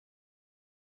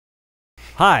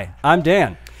Hi, I'm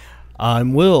Dan.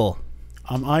 I'm Will.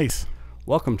 I'm Ice.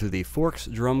 Welcome to the Forks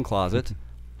Drum Closet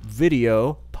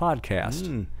video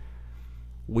podcast.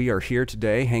 We are here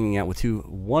today hanging out with two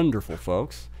wonderful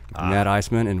folks, Matt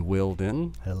Iceman and Will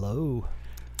Denton. Hello.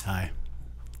 Hi.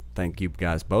 Thank you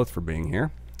guys both for being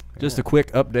here. Just a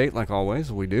quick update, like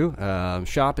always, we do.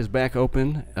 Shop is back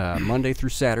open Monday through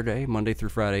Saturday. Monday through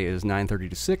Friday is 9:30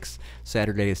 to 6.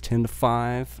 Saturday is 10 to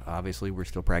 5. Obviously, we're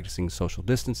still practicing social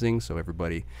distancing, so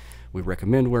everybody, we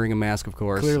recommend wearing a mask, of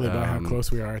course. Clearly by how close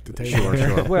we are at the table.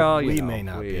 Sure. Well, We may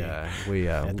not be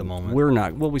at the moment. We're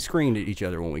not. Well, we screened each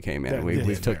other when we came in. That We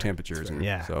is took fair. temperatures, and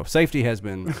Yeah. so safety has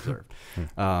been observed.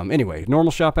 Anyway,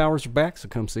 normal shop hours are back, so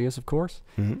come see us, of course.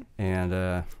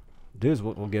 And dudes,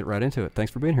 we'll get right into it.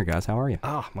 Thanks for being here, guys. How are you?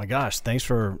 Oh my gosh, thanks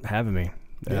for having me.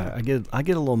 I get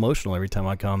a little emotional every time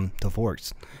I come to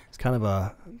Forks. It's kind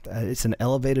of it's an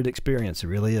elevated experience. It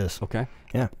really is. Okay.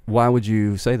 Yeah. Why would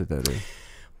you say that, though, dude?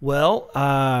 Well,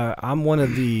 I'm one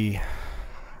of the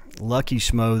lucky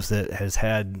schmoes that has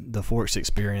had the Forks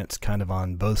experience kind of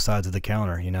on both sides of the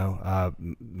counter. You know,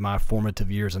 my formative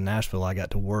years in Nashville, I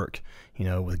got to work, you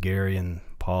know, with Gary and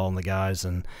Paul and the guys,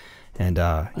 and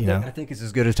I think it's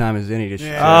as good a time as any to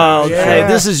share. Oh, okay. Yeah.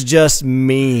 This is just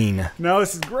mean. No,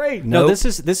 this is great. No, Nope.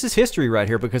 this is history right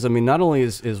here, because I mean, not only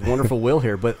is wonderful Will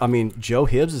here, but I mean, Joe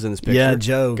Hibbs is in this picture. Yeah,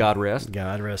 Joe. God rest.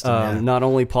 God rest him. Yeah. Not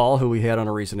only Paul, who we had on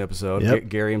a recent episode, Yep.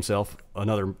 Gary himself,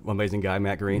 another amazing guy,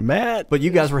 Matt Green. Matt. But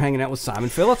you guys were hanging out with Simon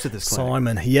Phillips at this clinic.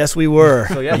 Simon. Yes, we were.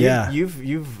 So yeah, yeah.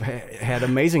 you've had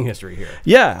amazing history here.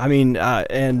 Yeah, I mean,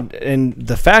 and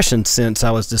the fashion sense I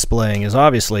was displaying is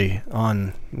obviously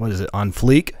on, what is it, on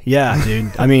fleek? Yeah,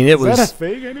 dude. I mean, it Is that was. a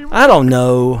fake anymore? I don't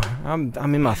know. I'm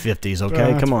in my 50s. Okay,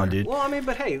 that's come on, fair. dude. Well, I mean,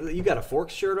 but hey, you got a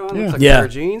Forks shirt on. Yeah. Looks like Yeah. a pair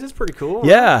of jeans. It's pretty cool.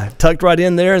 Yeah, tucked right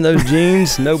in there in those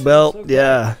jeans, no belt. so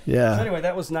Yeah, So yeah. anyway,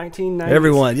 that was 1990.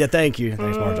 Everyone, yeah. Thank you,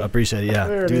 thanks, Mark. I appreciate it. There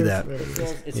Yeah, it do is, that. there it is.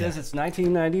 It says it's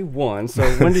 1991. So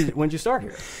when did you start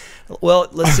here? Well,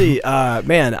 let's see.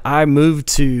 Man, I moved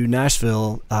to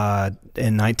Nashville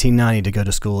in 1990 to go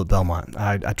to school at Belmont.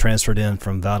 I transferred in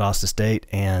from Valdosta State,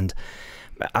 and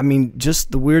I mean,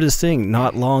 just the weirdest thing.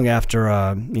 Not long after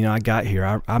I got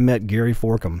here, I met Gary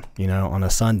Forkham, on a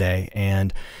Sunday,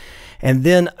 and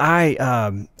then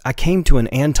I came to an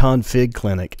Anton Fig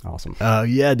clinic. Awesome.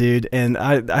 Yeah, dude. And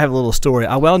I have a little story.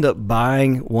 I wound up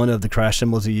buying one of the crash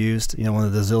cymbals he used, one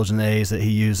of the Zildjian A's that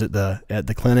he used at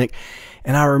the clinic.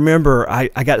 And I remember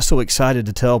I got so excited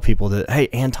to tell people that, hey,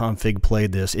 Anton Fig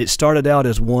played this. It started out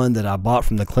as one that I bought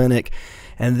from the clinic.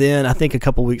 And then I think a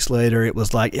couple weeks later, it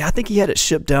was like, yeah, I think he had it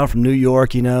shipped down from New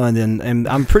York, and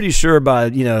I'm pretty sure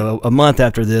by, a month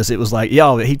after this, it was like,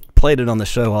 yeah, he played it on the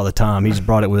show all the time. He's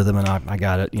brought it with him, and I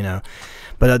got it,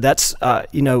 But that's,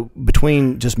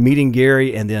 between just meeting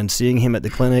Gary and then seeing him at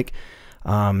the clinic,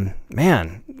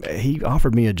 man, he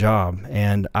offered me a job.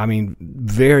 And, I mean,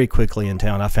 very quickly in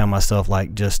town, I found myself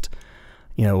like just,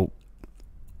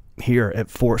 here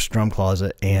at Forks Drum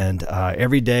Closet. And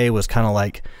every day was kind of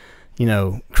like,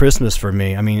 Christmas for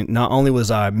me. I mean, not only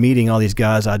was I meeting all these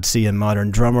guys I'd see in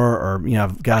Modern Drummer, or,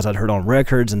 guys I'd heard on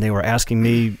records, and they were asking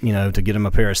me, to get them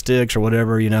a pair of sticks or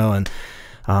whatever,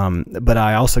 but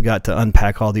I also got to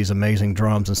unpack all these amazing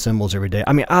drums and cymbals every day.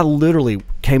 I mean, I literally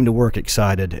came to work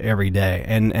excited every day,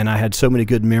 and I had so many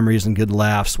good memories and good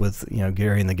laughs with,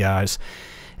 Gary and the guys.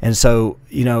 And so,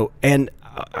 and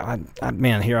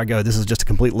man, here I go. This is just a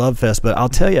complete love fest, but I'll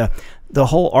tell you, the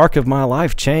whole arc of my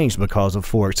life changed because of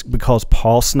Forks, because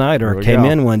Paul Snyder came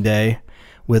in one day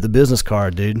with a business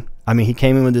card, dude. I mean, he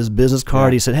came in with his business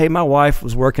card. Yeah. He said, hey, my wife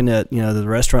was working at, the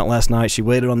restaurant last night. She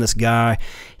waited on this guy.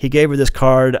 He gave her this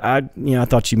card. I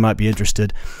thought you might be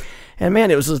interested. And man,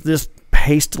 it was this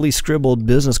hastily scribbled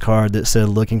business card that said,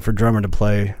 looking for drummer to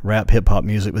play rap hip hop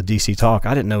music with DC Talk.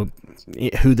 I didn't know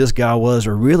who this guy was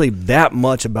or really that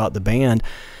much about the band.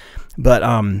 But,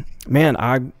 man,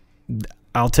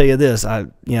 I'll tell you this,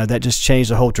 that just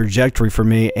changed the whole trajectory for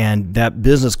me. And that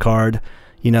business card,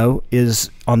 is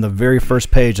on the very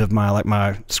first page of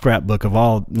my scrapbook of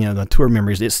all, the tour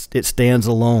memories. It stands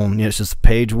alone. It's just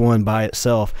page one by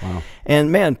itself. Wow.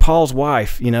 And man, Paul's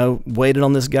wife, waited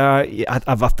on this guy.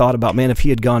 I've thought about, man, if he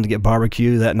had gone to get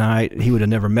barbecue that night, he would have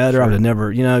never met her. I would have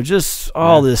never, just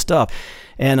all this stuff.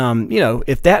 And,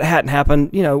 if that hadn't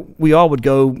happened, we all would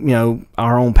go,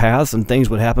 our own paths and things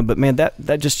would happen. But, man,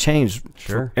 that just changed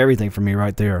everything for me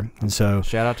right there. And so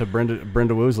Shout out to Brenda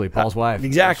Woosley, Paul's wife.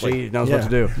 exactly. She knows what to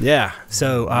do. Yeah.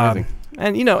 So, Amazing.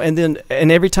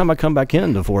 and every time I come back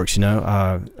into Forks,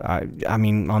 I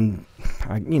mean,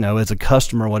 as a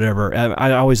customer or whatever,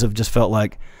 I always have just felt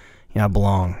like, I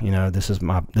belong. This is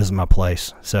my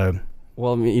place. So.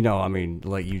 Well, I mean,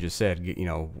 like you just said,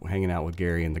 hanging out with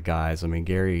Gary and the guys. I mean,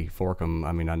 Gary Forkham.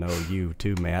 I mean, I know you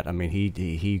too, Matt. I mean,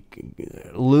 he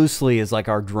loosely is like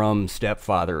our drum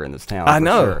stepfather in this town. I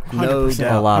know, sure. no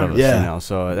doubt. A lot of us, Yeah.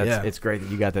 So it's great that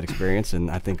you got that experience,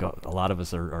 and I think a lot of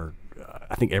us are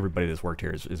I think everybody that's worked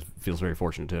here feels very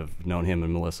fortunate to have known him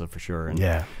and Melissa for sure. And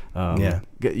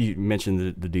you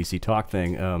mentioned the DC Talk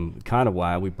thing. Kind of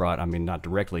why we brought, I mean, not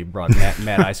directly brought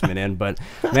Matt Iceman in, but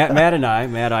Matt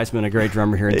Iceman, a great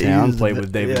drummer here in town, played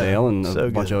with David Dale and a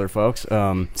bunch of other folks.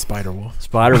 Spyderwulf.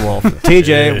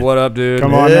 TJ, what up, dude?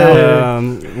 Come on now.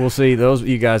 We'll see.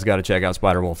 You guys got to check out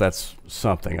Spyderwulf. That's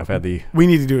something. I've had We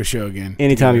need to do a show again.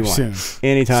 Anytime you want. Soon.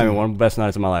 Anytime you want. One of the best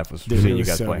nights of my life was seeing you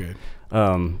guys so play. Good.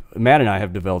 Matt and I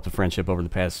have developed a friendship over the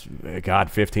past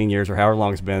 15 years or however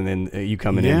long it's been, and you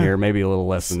coming in here, maybe a little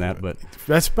less than that, but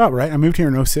that's about right. I moved here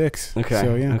in 2006. Okay.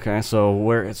 So, yeah. Okay. So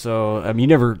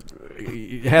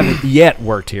you haven't yet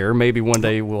worked here. Maybe one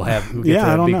day we'll have.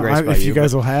 I don't know if you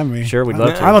guys will have me. Sure, we'd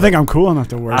love to. I don't think I'm cool enough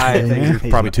to work. I think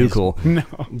you're probably too cool. No.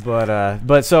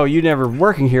 But so you never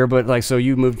working here, but so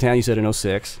you moved to town. You said in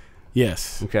 2006.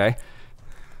 Yes. Okay.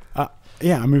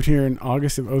 Yeah, I moved here in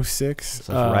August of 2006.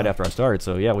 So right after I started.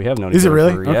 So yeah, we have known each other. Is it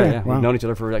really? For, okay. Yeah. Wow. We've known each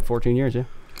other for like 14 years. Yeah.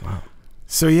 Wow.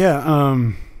 So yeah.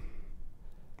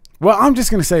 Well, I'm just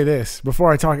gonna say this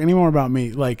before I talk any more about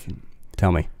me. Like,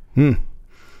 tell me.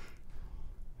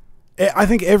 I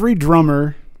think every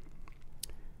drummer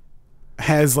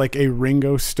has like a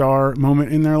Ringo Starr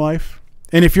moment in their life,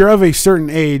 and if you're of a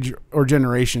certain age or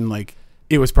generation, like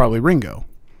it was probably Ringo.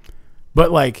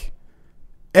 But like,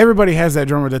 everybody has that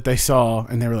drummer that they saw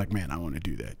and they were like, man, I want to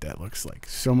do that. That looks like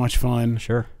so much fun.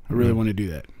 Sure. I really want to do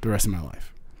that the rest of my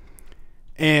life.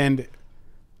 And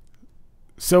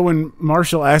so when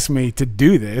Marshall asked me to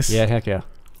do this, heck yeah,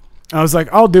 I was like,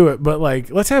 I'll do it, but like,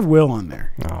 let's have Will on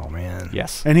there. Oh man.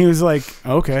 Yes. And he was like,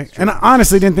 okay. And I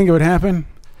honestly didn't think it would happen.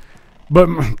 But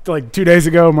like 2 days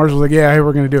ago, Marshall was like, yeah, hey,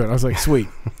 we're going to do it. I was like, sweet.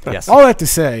 Yes. All that to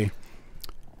say,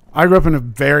 I grew up in a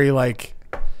very like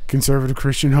conservative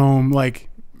Christian home. Like,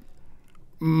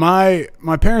 my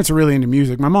parents are really into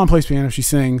music. My mom plays piano. She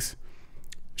sings.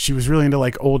 She was really into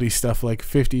like oldie stuff, like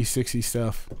 50s, 60s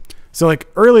stuff. So like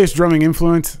earliest drumming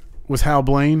influence was Hal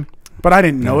Blaine, but I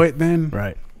didn't know it then.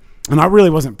 Right. And I really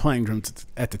wasn't playing drums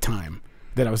at the time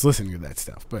that I was listening to that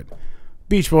stuff. But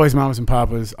Beach Boys, Mamas and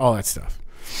Papas, all that stuff.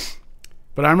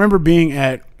 But I remember being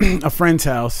at a friend's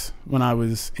house when I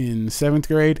was in 7th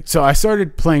grade. So I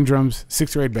started playing drums,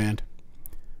 6th grade band.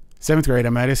 7th grade,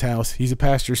 I'm at his house. He's a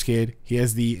pastor's kid. He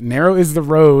has the Narrow is the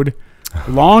Road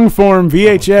long form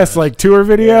VHS like tour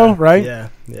video, right? Yeah.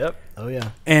 Yep. Oh yeah.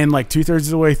 And like 2/3 of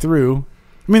the way through,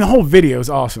 I mean the whole video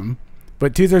is awesome,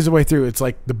 but 2/3 of the way through, it's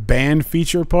like the band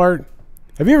feature part.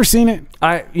 Have you ever seen it?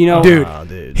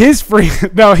 Dude. His free.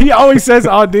 No, he always says,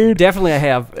 "Oh, dude." Definitely, I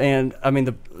have, and I mean,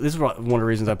 this is one of the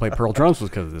reasons I played Pearl drums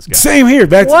was because of this guy. Same here.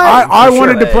 That's I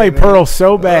wanted to play Pearl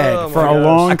so bad for a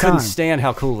long time. I couldn't stand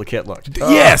how cool the kit looked.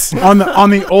 Yes, on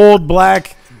the old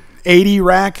black 80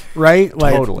 rack, right?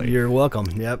 Like, totally. You're welcome.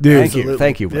 Yep. Dude,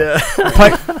 Thank you. Bro.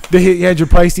 Yeah. You had your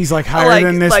Pisces like higher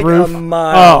than this like roof. A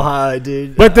mile high,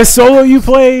 dude. But the solo you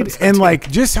played and like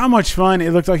just how much fun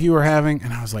it looked like you were having,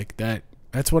 and I was like,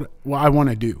 that's what I want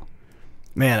to do.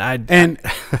 Man,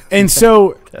 and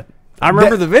so I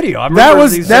remember the video. That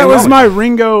was my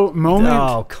Ringo moment.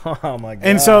 Oh my gosh.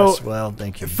 And so, well,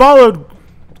 thank you. Followed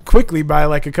quickly by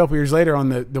like a couple years later on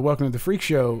the Welcome to the Freak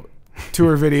Show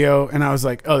tour video, and I was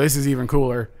like, oh, this is even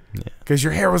cooler because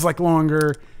your hair was like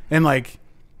longer, and like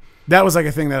that was like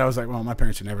a thing that I was like, well, my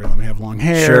parents would never let me have long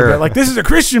hair. Sure. But like, this is a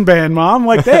Christian band, Mom.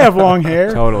 Like, they have long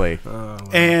hair. Totally.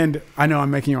 And I know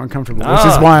I'm making you uncomfortable, which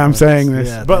is why I'm saying this.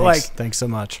 Yeah, but thanks so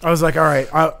much. I was like, all right,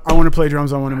 I want to play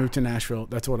drums. I want to move to Nashville.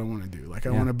 That's what I want to do. Like, I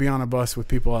want to be on a bus with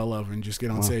people I love and just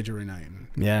get on stage every night.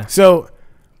 Yeah. So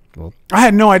I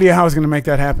had no idea how I was going to make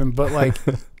that happen, but like,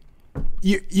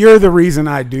 you're the reason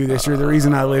I do this. You're the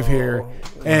reason I live here.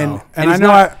 And I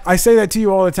know I say that to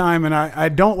you all the time, and I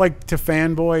don't like to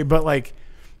fanboy, but like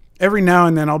every now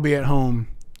and then I'll be at home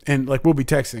and like we'll be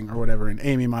texting or whatever, and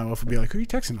Amy, my wife, will be like, who are you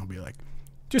texting? I'll be like,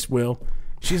 just Will.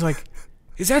 She's like,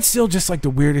 is that still just like the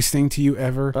weirdest thing to you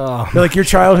ever? Like your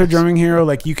childhood drumming hero,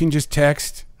 like you can just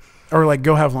text or like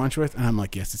go have lunch with? And I'm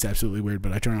like, yes, it's absolutely weird,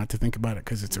 but I try not to think about it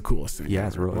because it's the coolest thing. Yeah,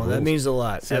 it's really well. cool. That means a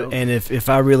lot. So, and if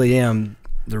I really am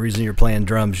the reason you're playing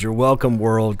drums. You're welcome,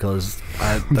 world, because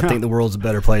I think the world's a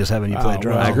better place having you play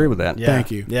drums. I agree with that. Yeah.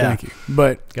 Thank you. Yeah. Thank you.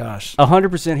 But gosh,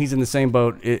 100%, he's in the same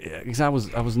boat. Because I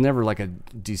was never like a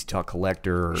DC Talk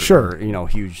collector, Sure. or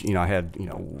huge. I had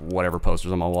whatever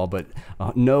posters on my wall, but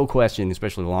no question,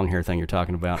 especially the long hair thing you're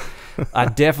talking about. I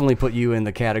definitely put you in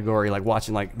the category like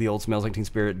watching like the old Smells Like Teen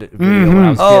Spirit video when I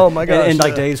was a kid. Oh my gosh, and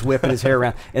like Dave's whipping his hair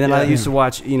around, and then I used to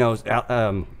watch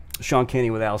Sean Kenny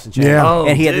with Allison Chain. Yeah. Oh,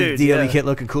 and he dude, had the DW kit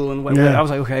looking cool, and Yeah. I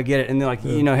was like, okay, I get it. And then like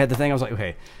had the thing, I was like,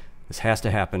 okay, this has to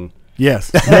happen.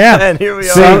 yes. Yeah. and here we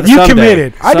See, are. you Someday.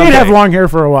 committed. I did have Someday. long hair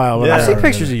for a while. Yeah. I see Yeah.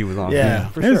 pictures of you with long Yeah. hair,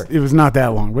 for It was, sure. it was not that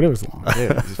long, but it was long.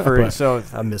 Dude, so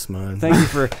I miss mine. thank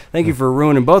you for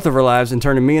ruining both of our lives and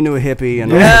turning me into a hippie.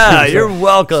 And Yeah, so, you're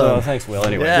welcome. So thanks, Will.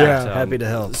 Anyway, Yeah, so, happy to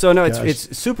help. So no, Gosh.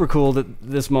 it's super cool that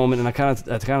this moment, and I kind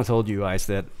of told you guys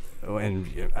that, and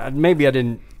maybe I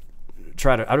didn't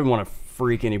want to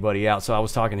freak anybody out. So I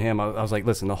was talking to him. I was like,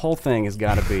 listen, the whole thing has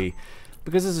got to be.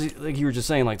 Because this is like you were just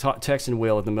saying, like texting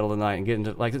Will at the middle of the night and getting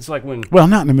to like it's like when Well,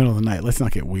 not in the middle of the night. Let's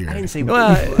not get weird. I didn't say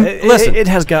Well, listen. it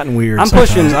has gotten weird. I'm sometimes.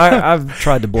 pushing. I've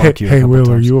tried to block you. a Hey, couple Will,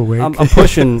 are times. you awake?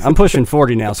 I'm pushing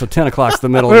 40 now, so 10 o'clock's the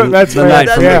middle of That's the right. night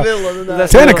That's for the me. middle of the night.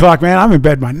 That's 10 the- o'clock, man. I'm in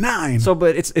bed by 9. So,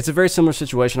 but it's a very similar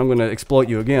situation. I'm going to exploit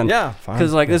you again. Yeah, fine.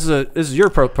 Because like this is your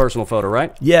personal photo,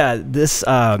 right? Yeah, this.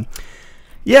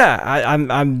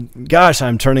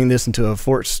 I'm turning this into a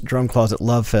Forks Drum Closet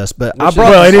Love Fest. But I brought.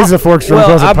 Well, it is a Forks Drum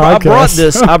Closet I podcast. brought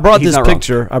this. I brought He's this not wrong.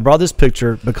 picture. I brought this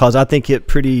picture because I think it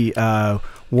pretty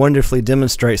wonderfully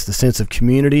demonstrates the sense of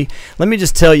community. Let me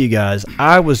just tell you guys,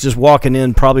 I was just walking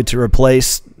in probably to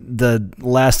replace the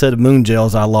last set of moon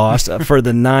gels I lost for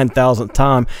the 9,000th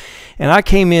time. And I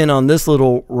came in on this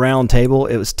little round table.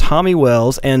 It was Tommy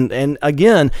Wells. And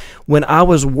again, when I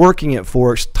was working at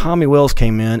Forks, Tommy Wells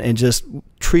came in and just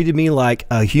treated me like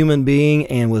a human being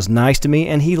and was nice to me.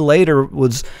 And he later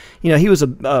was, he was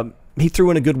he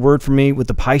threw in a good word for me with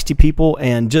the Peisty people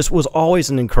and just was always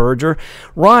an encourager.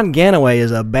 Ron Ganaway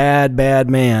is a bad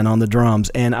man on the drums,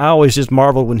 and I always just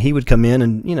marveled when he would come in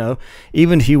and,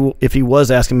 even if he was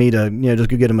asking me to, just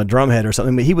go get him a drum head or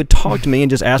something, but he would talk to me and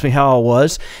just ask me how I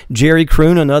was. Jerry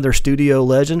Croon, another studio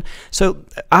legend. So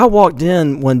I walked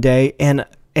in one day and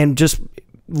just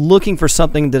looking for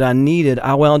something that I needed.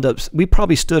 We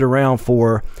probably stood around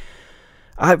for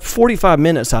 45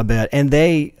 minutes, I bet, and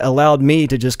they allowed me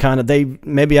to just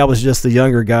maybe I was just the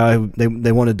younger guy.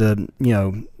 They wanted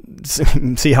to,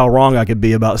 see how wrong I could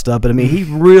be about stuff. But I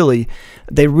mean,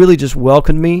 they really just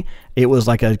welcomed me. It was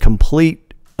like a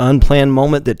complete unplanned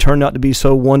moment that turned out to be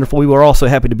so wonderful. We were all so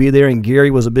happy to be there, and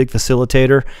Gary was a big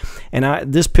facilitator.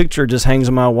 And this picture just hangs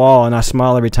on my wall, and I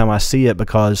smile every time I see it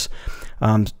because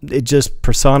it just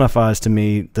personifies to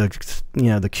me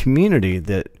the community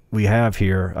that we have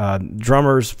here.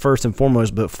 Drummers first and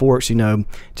foremost, but Forks,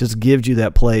 just gives you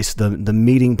that place, the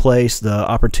meeting place, the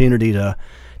opportunity to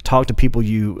talk to people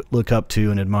you look up to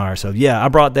and admire. So yeah, I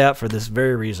brought that for this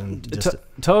very reason.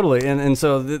 Totally. And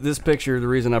so this picture, the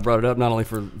reason I brought it up, not only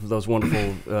for those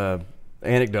wonderful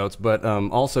anecdotes, but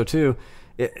also too,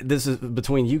 this is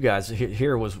between you guys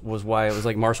here was why it was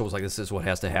like Marshall was like, this is what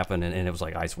has to happen, and it was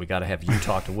like, Ice, we got to have you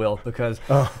talk to Will because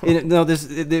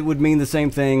it would mean the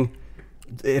same thing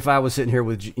if I was sitting here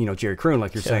with Jerry Croon,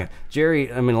 like you're saying.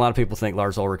 Jerry, I mean, a lot of people think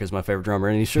Lars Ulrich is my favorite drummer,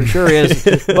 and he sure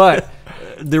is. But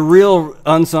the real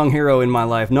unsung hero in my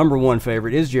life, #1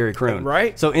 favorite, is Jerry Croon.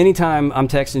 Right. So anytime I'm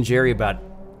texting Jerry about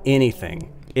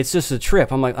anything, it's just a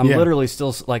trip. I'm literally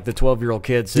still like the 12-year-old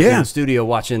kid sitting in the studio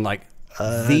watching like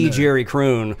Jerry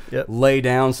Croon lay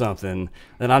down something,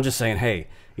 and I'm just saying, hey,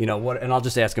 what? And I'll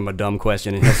just ask him a dumb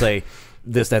question, and he'll say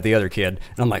this, that, the other kid,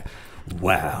 and I'm like,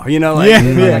 wow, I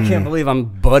can't believe I'm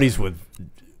buddies with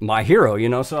my hero,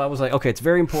 so I was like, okay, it's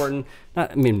very important.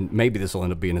 Maybe this will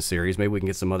end up being a series. Maybe we can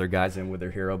get some other guys in with their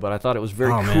hero, but I thought it was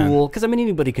very cool because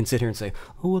anybody can sit here and say,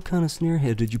 oh, what kind of snare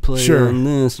head did you play on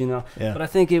this, Yeah. But I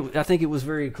think it was a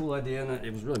very cool idea, and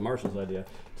it was really Marshall's idea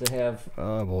to have.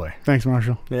 Oh boy, Thanks,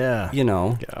 Marshall. yeah.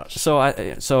 Gosh.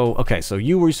 So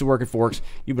you used to work at Forks.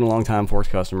 You've been a long time Forks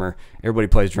customer. Everybody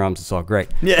plays drums. It's all great.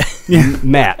 Yeah.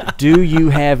 Matt, do you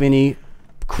have any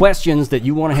questions that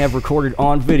you want to have recorded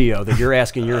on video that you're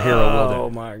asking your hero Will do? Oh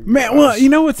my god. Man, well, you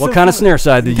know what's What so kind of funny? snare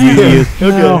side did you use?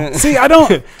 No. See, I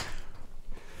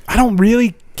don't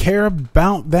really care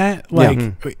about that. Like,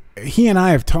 he and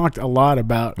I have talked a lot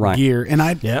about gear, and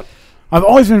I've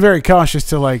always been very cautious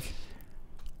to like.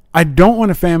 I don't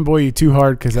want to fanboy you too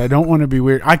hard because I don't want to be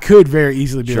weird. I could very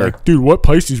easily be like, dude, what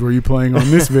pasties were you playing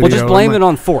on this video? Well, just blame it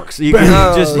on Forks. You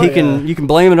can you can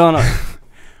blame it on.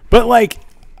 But like,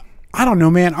 I don't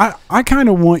know, man. I kind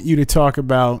of want you to talk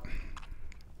about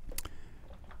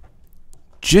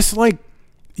just like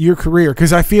your career,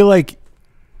 because I feel like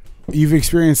you've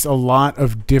experienced a lot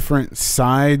of different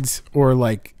sides, or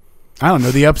like, I don't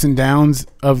know, the ups and downs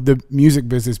of the music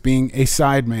business, being a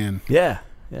sideman. Yeah.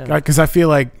 Because I feel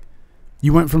like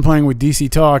you went from playing with DC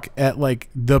Talk at like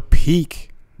the peak,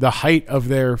 the height of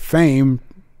their fame,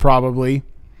 probably,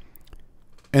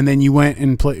 and then you went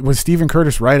and played. Was Steven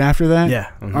Curtis right after that?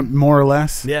 Yeah. More or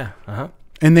less. Yeah.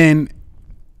 And then,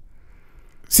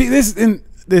 see,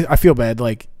 I feel bad.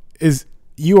 Like,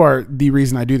 you are the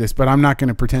reason I do this, but I'm not going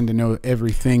to pretend to know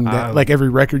everything that, like every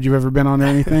record you've ever been on or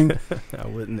anything. I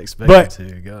wouldn't expect you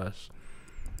to. Gosh.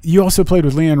 You also played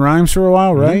with LeAnn Rimes for a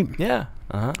while, right? Yeah.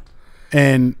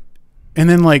 And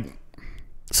then like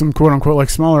some quote unquote like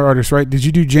smaller artists, right? Did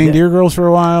you do Jane Deere Girls for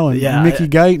a while and Mickey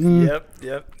Guyton?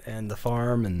 Yep. And The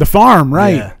Farm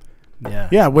right?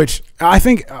 Yeah. Which I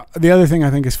think the other thing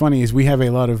I think is funny is we have a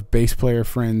lot of bass player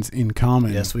friends in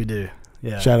common. Yes, we do.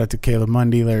 Yeah. Shout out to Caleb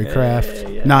Mundy, Larry Kraft,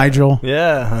 Nigel.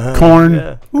 Yeah. Corn.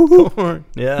 Yeah. Corn.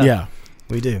 Yeah.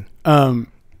 We do.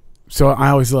 So I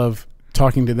always love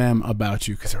talking to them about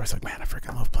you, because they're always like, man, I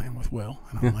freaking love playing with Will.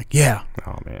 And I'm like, yeah.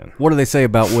 Oh, man. What do they say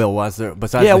about Will?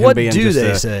 Besides him what being do just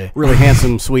they a say? really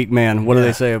handsome, sweet man, what do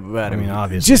they say about him? I mean,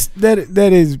 obviously. Just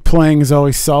that his playing is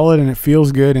always solid and it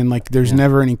feels good, and like there's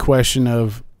never any question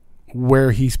of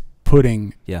where he's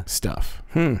putting stuff.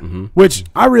 Which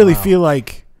I really feel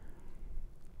like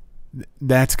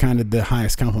that's kind of the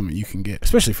highest compliment you can get,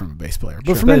 especially from a bass player.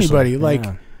 But from anybody, like,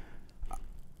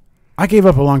 I gave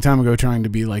up a long time ago trying to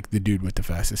be like the dude with the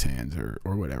fastest hands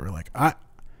or whatever. Like, I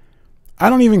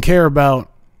don't even care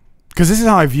about, because this is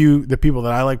how I view the people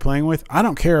that I like playing with. I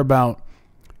don't care about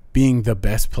being the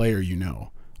best player you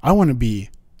know. I want to be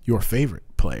your favorite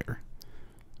player.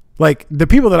 Like, the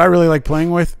people that I really like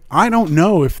playing with, I don't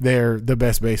know if they're the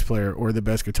best bass player or the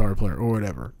best guitar player or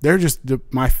whatever. They're just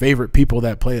my favorite people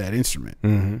that play that instrument.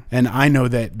 And I know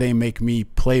that they make me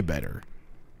play better.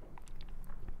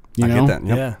 You know? I get that.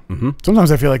 Yep. Yeah.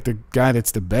 Sometimes I feel like the guy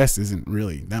that's the best isn't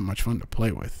really that much fun to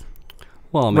play with.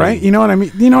 Well, I mean, right? You know what I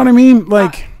mean? You know what I mean?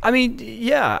 Like, I mean,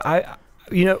 yeah.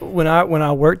 When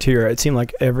I worked here, it seemed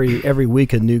like every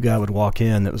week a new guy would walk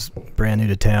in that was brand new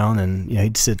to town, and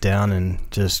he'd sit down and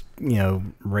just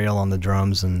rail on the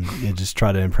drums and just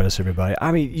try to impress everybody.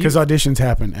 I mean, because auditions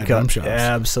happen at drum shops.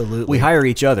 Absolutely, we hire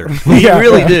each other. We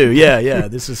really do. Yeah.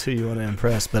 This is who you want to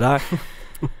impress. But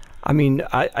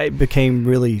it became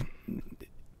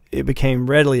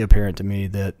readily apparent to me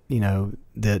that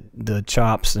that the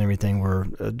chops and everything were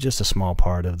just a small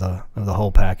part of the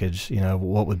whole package.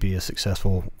 What would be a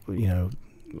successful,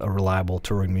 a reliable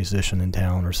touring musician in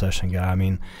town or session guy. I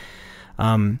mean,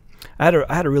 I had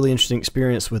a really interesting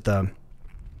experience with a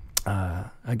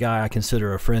guy I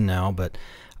consider a friend now. But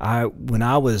when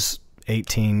I was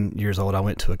 18 years old, I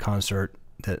went to a concert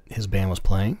that his band was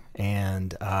playing,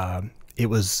 and it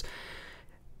was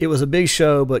a big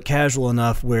show, but casual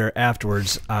enough where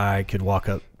afterwards I could walk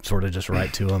up sort of just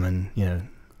right to him and,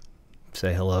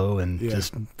 say hello and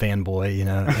just fanboy,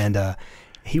 and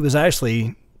he was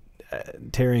actually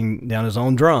tearing down his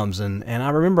own drums. And I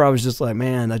remember I was just like,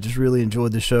 man, I just really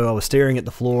enjoyed the show. I was staring at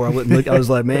the floor. I wouldn't look. I was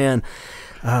like, man,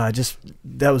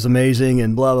 that was amazing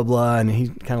and blah, blah, blah. And he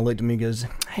kind of looked at me and goes,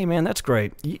 hey, man, that's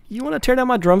great. You want to tear down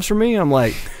my drums for me? I'm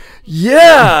like,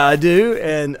 yeah, I do.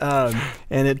 And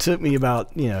it took me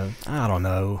about, I don't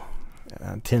know,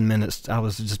 10 minutes. I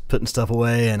was just putting stuff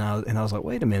away, and I was like,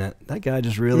 wait a minute, that guy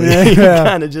just really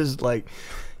kind of just like,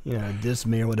 dissed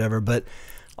me or whatever. But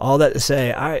all that to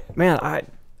say, I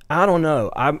don't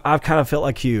know. I've kind of felt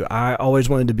like you. I always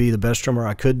wanted to be the best drummer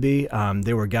I could be.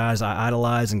 There were guys I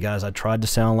idolized and guys I tried to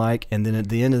sound like, and then at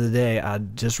the end of the day, I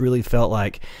just really felt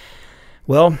like,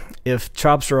 well, if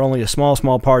chops are only a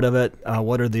small part of it,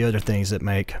 what are the other things that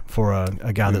make for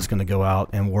a guy that's going to go out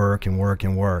and work and work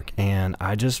and work? And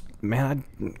I just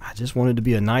wanted to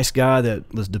be a nice guy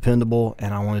that was dependable,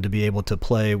 and I wanted to be able to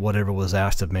play whatever was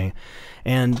asked of me.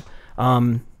 And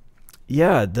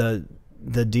the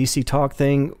DC Talk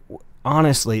thing,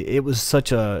 honestly, it was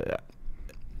such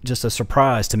just a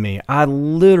surprise to me. I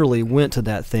literally went to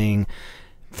that thing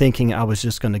thinking I was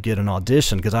just going to get an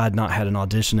audition, because I had not had an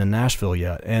audition in Nashville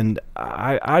yet. And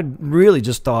I really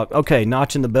just thought, okay,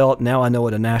 notching the belt, now I know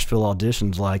what a Nashville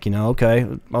audition's like,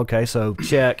 okay, so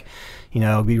check,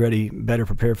 be ready, better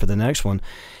prepared for the next one.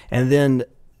 And then,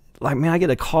 like, man, I get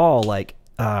a call like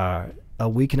a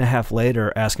week and a half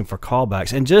later asking for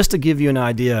callbacks. And just to give you an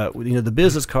idea, the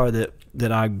business card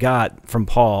that I got from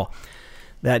Paul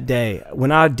that day,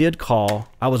 when I did call,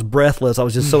 I was breathless. I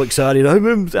was just so excited.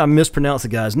 I mispronounced the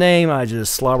guy's name. I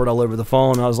just slobbered all over the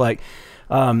phone. I was like,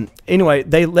 Anyway,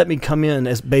 they let me come in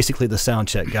as basically the sound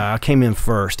check guy. I came in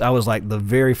first. I was like the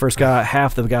very first guy.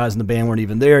 Half the guys in the band weren't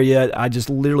even there yet. I just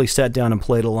literally sat down and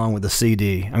played along with the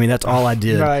CD. I mean, that's all I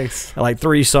did. Nice. Like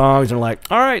 3 songs, and like,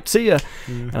 all right, see ya.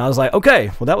 And I was like,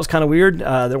 okay, well, that was kind of weird.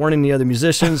 There weren't any other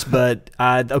musicians, but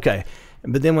okay.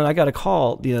 But then when I got a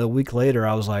call, a week later,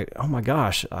 I was like, oh my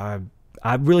gosh, I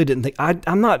really didn't think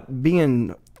I'm not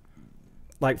being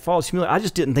like false humility. I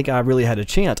just didn't think I really had a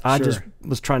chance. I just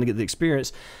was trying to get the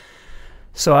experience.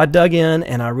 So I dug in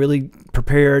and I really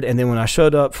prepared. And then when I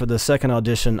showed up for the second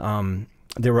audition,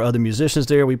 there were other musicians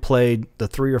there. We played the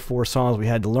 3 or 4 songs we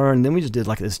had to learn. And then we just did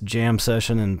like this jam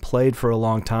session and played for a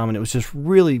long time. And it was just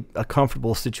really a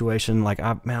comfortable situation. Like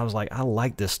I was like, I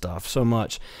like this stuff so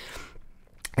much.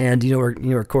 And you know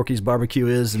where Corky's Barbecue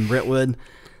is in Brentwood?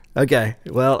 Okay.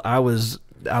 Well, I was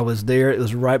there. It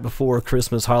was right before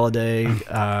Christmas holiday.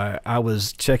 I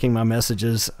was checking my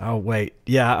messages. Oh wait,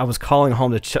 yeah, I was calling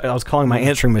home to. I was calling my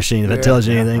answering machine. If it tells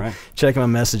you anything, right. Checking my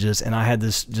messages, and I had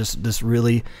this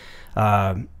really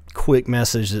quick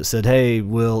message that said, "Hey,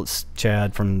 Will, it's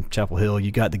Chad from Chapel Hill.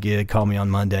 You got the gig. Call me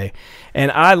on Monday."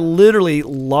 And I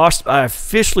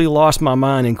officially lost my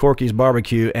mind in Corky's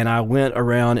Barbecue, and I went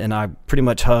around and I pretty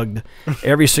much hugged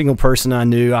every single person I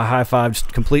knew. I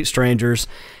high-fived complete strangers.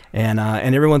 And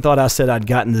everyone thought I said I'd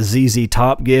gotten the ZZ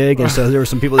Top gig, and so there were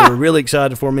some people that were really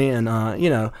excited for me, and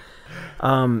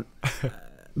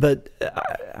but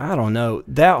I don't know.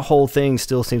 That whole thing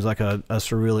still seems like a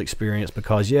surreal experience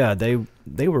because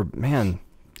they were, man,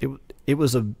 it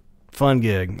was a fun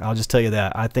gig. I'll just tell you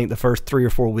that. I think the first 3 or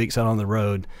 4 weeks out on the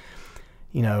road,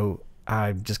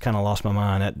 I just kind of lost my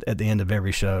mind at the end of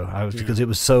every show. Because it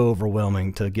was so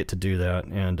overwhelming to get to do that,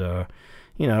 and.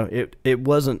 It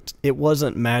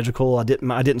wasn't magical. I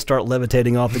didn't start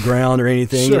levitating off the ground or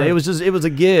anything. Sure. It was a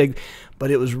gig, but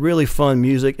it was really fun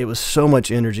music. It was so much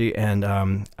energy, and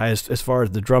as far as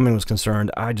the drumming was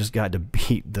concerned, I just got to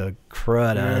beat the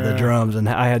crud out of the drums, and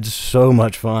I had just so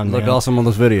much fun. Looked awesome on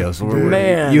those videos.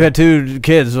 Man, you had 2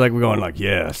 kids like we're going like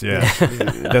yes,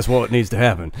 that's what needs to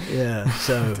happen. Yeah.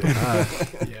 So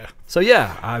So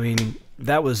yeah, I mean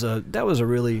that was a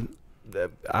really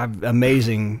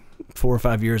amazing 4 or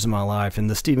 5 years of my life. And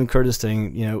the Steven Curtis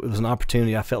thing, it was an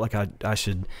opportunity I felt like I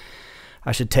should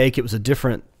take. It was a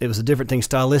different thing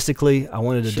stylistically. I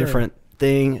wanted a different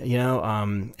thing,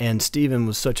 and Steven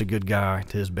was such a good guy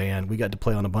to his band. We got to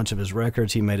play on a bunch of his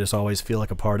records. He made us always feel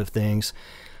like a part of things.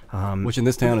 Which in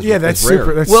this town is that's rare.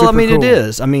 super. That's well, super cool. It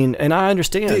is. I mean, and I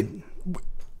understand.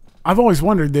 I've always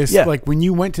wondered this. Yeah. Like when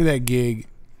you went to that gig,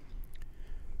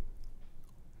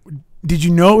 did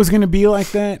you know it was going to be like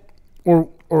that, or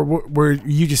were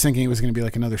you just thinking it was going to be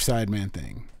like another sideman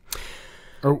thing?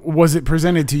 Or was it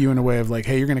presented to you in a way of like,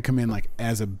 hey, you're going to come in like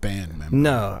as a band member?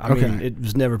 No, I mean, it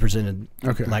was never presented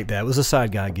like that. It was a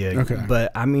side guy gig. Okay.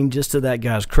 But I mean, just to that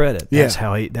guy's credit, that's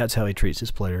how he treats his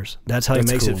players. That's how he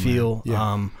makes it feel.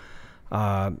 Yeah.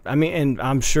 I mean, and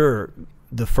I'm sure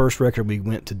the first record we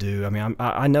went to do, I mean,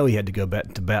 I know he had to go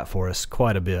back to bat for us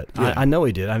quite a bit. Yeah. I know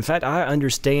he did. In fact,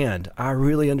 I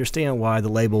really understand why the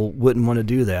label wouldn't want to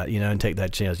do that, and take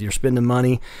that chance. You're spending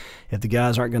money. If the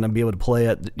guys aren't going to be able to play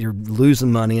it, you're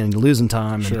losing money and you're losing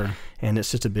time. And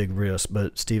it's just a big risk.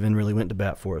 But Steven really went to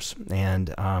bat for us.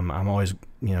 And I'm always,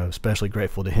 especially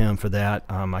grateful to him for that.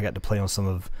 I got to play on some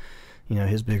of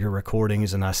his bigger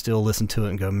recordings, and I still listen to it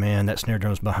and go, man, that snare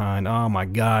drum's behind. Oh my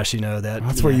gosh,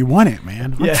 that's where you want it,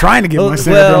 man. I'm trying to get my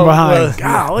snare drum behind.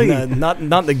 Golly, no,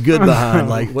 not the good behind,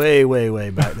 like way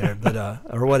back there, but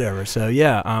or whatever. So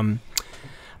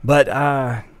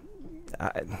I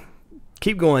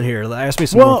keep going here. Ask me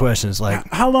some more questions. Like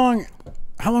how long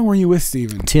were you with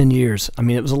Steven? 10 years. I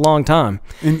mean, it was a long time.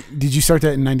 And did you start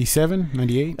that in 97,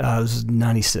 98? It was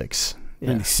 96.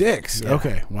 96. Yeah.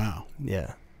 Okay. Wow.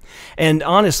 Yeah. And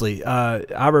honestly,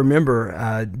 I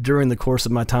remember during the course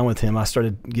of my time with him, I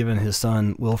started giving his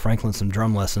son, Will Franklin, some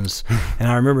drum lessons. And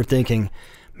I remember thinking,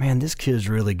 man, this kid's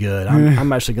really good.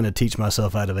 I'm actually going to teach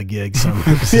myself out of a gig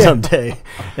someday.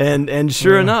 And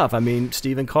sure enough, I mean,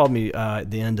 Steven called me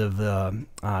at the end of the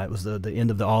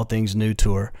end of the All Things New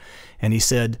tour. And he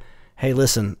said, hey,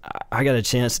 listen, I got a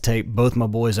chance to take both my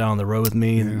boys out on the road with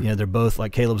me. And, they're both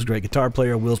like, Caleb's a great guitar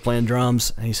player, Will's playing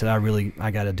drums. And he said,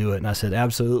 I got to do it. And I said,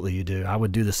 absolutely, you do. I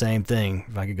would do the same thing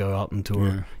if I could go out and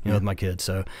tour, with my kids.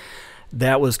 So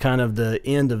that was kind of the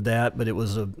end of that, but it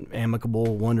was an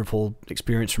amicable, wonderful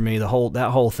experience for me. That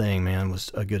whole thing, man, was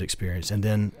a good experience. And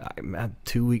then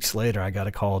 2 weeks later, I got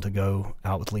a call to go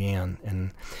out with LeAnn.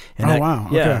 And wow.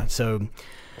 Yeah. Okay. So,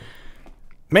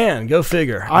 man, go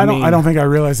figure. I don't think I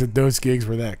realized that those gigs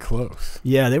were that close.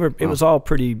 Yeah, they were. It was all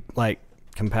pretty like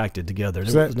compacted together.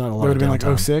 There was not a lot. That would of have been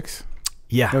downtime. like 06?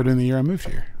 Yeah. That would have been the year I moved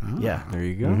here. Oh. Yeah. There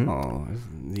you go.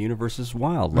 The universe is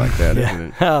wild like that, isn't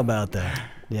it? How about that?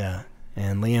 Yeah.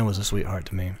 And LeAnn was a sweetheart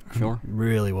to me. Sure.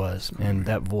 Really was. And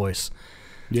that voice,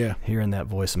 hearing that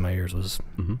voice in my ears was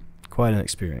quite an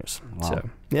experience. Wow. So,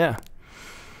 yeah.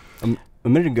 A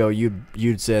minute ago,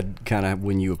 you'd said kind of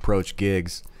when you approach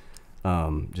gigs,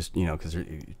 just, you know, because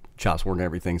chops weren't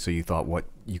everything, so you thought what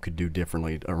you could do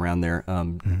differently around there.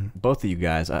 Both of you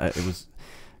guys, it was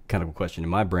kind of a question in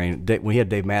my brain. When he had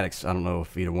Dave Maddox, I don't know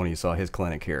if either one of you saw his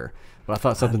clinic here, but I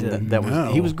thought something that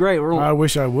was, he was great. I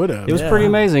wish I would have. It was pretty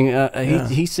amazing.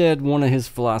 He said one of his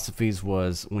philosophies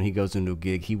was when he goes into a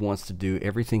gig, he wants to do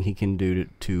everything he can do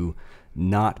to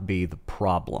not be the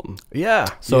problem. Yeah.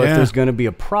 So if there's going to be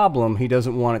a problem, he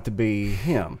doesn't want it to be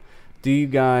him. Do you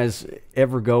guys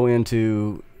ever go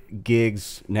into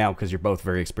gigs now, because you're both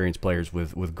very experienced players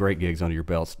with great gigs under your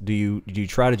belts? Do you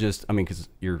try to just, I mean, because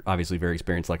you're obviously very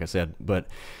experienced, like I said, but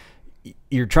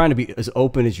you're trying to be as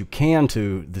open as you can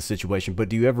to the situation, but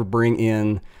do you ever bring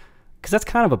in, because that's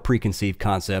kind of a preconceived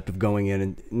concept of going in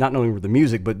and not knowing the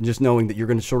music, but just knowing that you're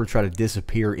going to sort of try to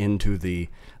disappear into the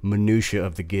minutia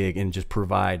of the gig and just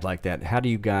provide like that. How do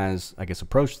you guys, I guess,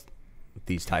 approach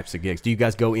these types of gigs? Do you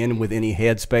guys go in with any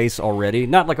headspace already?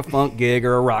 Not like a funk gig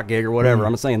or a rock gig or whatever.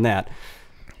 I'm not saying that.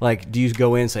 Like, do you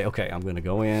go in and say, okay, I'm going to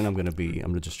go in, I'm going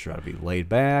to just try to be laid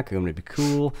back, I'm going to be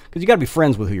cool? Because you got to be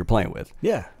friends with who you're playing with.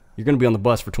 Yeah. You're going to be on the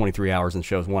bus for 23 hours and the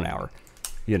show's 1 hour,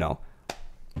 you know.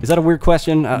 Is that a weird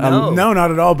question? No,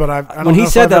 not at all. But I don't when he know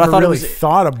said if I've that, I ever thought really it was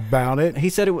thought about it. He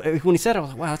said it when he said it. I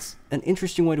was like, wow, it's an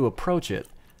interesting way to approach it.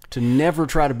 To never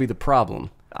try to be the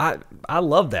problem. I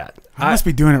love that. I must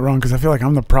be doing it wrong because I feel like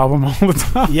I'm the problem all the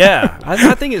time. Yeah,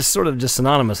 I think it's sort of just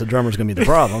synonymous. The drummer's going to be the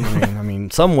problem. I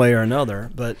mean, some way or another.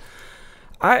 But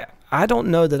I don't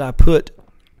know that I put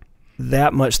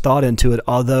that much thought into it.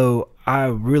 Although I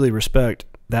really respect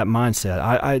that mindset.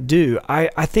 I do.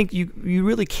 I think you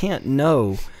really can't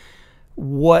know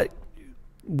what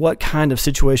kind of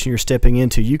situation you're stepping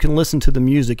into. You can listen to the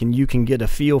music and you can get a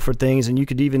feel for things, and you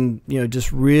could even,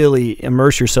 just really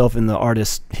immerse yourself in the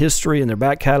artist's history and their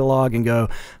back catalog and go,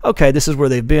 okay, this is where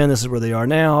they've been, this is where they are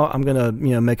now. I'm going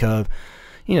to, make an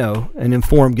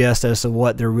informed guess as to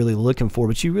what they're really looking for,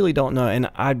 but you really don't know. And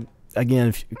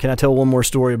can I tell one more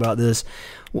story about this?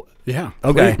 Yeah.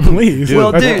 Okay. Please.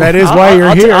 Well, dude, that is why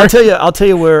you're here. I'll tell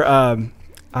you where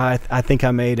I think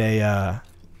I made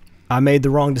the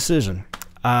wrong decision.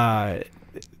 Let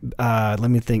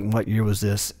me think. What year was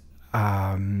this?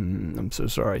 I'm so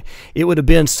sorry. It would have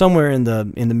been somewhere in the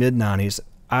mid '90s.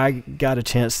 I got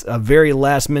a very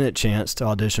last minute chance to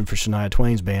audition for Shania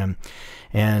Twain's band,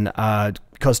 and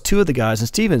because two of the guys in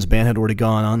Steven's band had already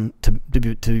gone on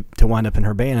to wind up in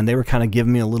her band, and they were kind of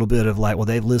giving me a little bit of like, well,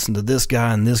 they've listened to this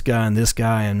guy and this guy and this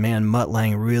guy, and man, Mutt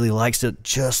Lange really likes it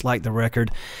just like the record.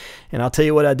 And I'll tell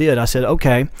you what I did. I said,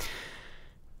 okay,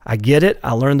 I get it.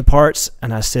 I learned the parts,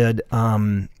 and I said,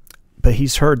 but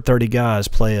he's heard 30 guys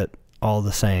play it all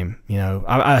the same.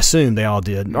 I assume they all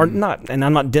did, or not. And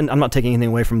I'm not taking anything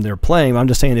away from their playing. I'm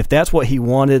just saying if that's what he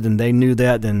wanted and they knew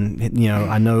that, then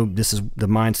I know this is the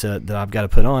mindset that I've got to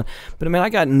put on. But I mean, I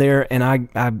got in there and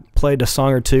I played a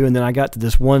song or two, and then I got to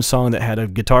this one song that had a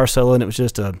guitar solo, and it was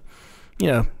just a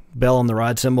bell on the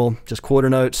ride cymbal, just quarter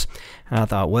notes. And I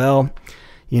thought, well,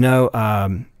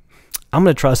 I'm going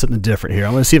to try something different here.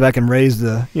 I'm going to see if I can raise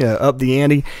up the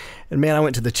ante. And man, I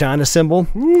went to the China cymbal.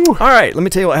 Ooh. All right, let me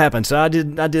tell you what happened. So I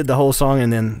did the whole song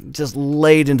and then just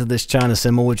laid into this China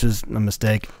cymbal, which was a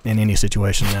mistake in any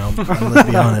situation now, let's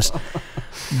be honest.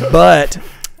 But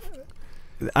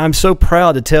I'm so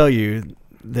proud to tell you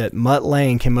that Mutt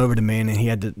Lange came over to me, and he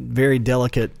had the very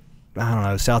delicate,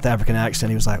 South African accent.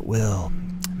 He was like, "Will,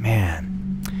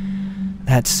 man,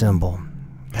 that cymbal,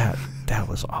 that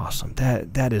was awesome.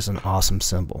 That is an awesome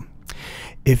cymbal.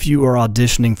 If you were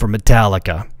auditioning for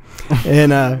Metallica,"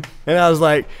 and I was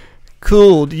like,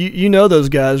 "Cool, you know those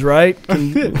guys, right?"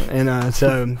 And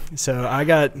so I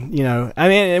got,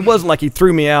 it wasn't like he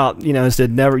threw me out, and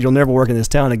said, you'll never work in this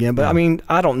town again. But I mean,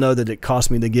 I don't know that it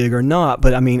cost me the gig or not.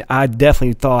 But I mean, I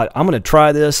definitely thought I'm going to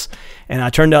try this, and I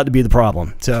turned out to be the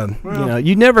problem. So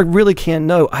you never really can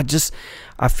know.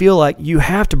 I feel like you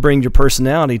have to bring your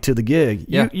personality to the gig.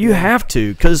 You have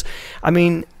to, because I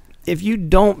mean, if you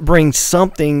don't bring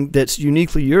something that's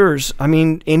uniquely yours, I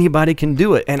mean, anybody can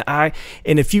do it. And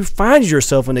if you find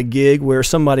yourself in a gig where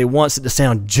somebody wants it to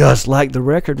sound just like the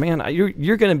record, man,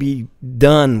 you're going to be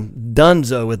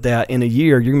donezo with that in a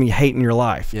year. You're going to be hating your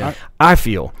life. Yeah. I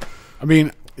feel. I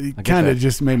mean, it kind of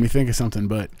just made me think of something,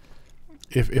 but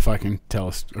if I can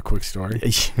tell a quick story.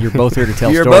 You're both here to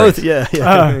tell You're stories. Both,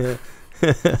 yeah.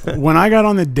 When I got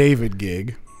on the David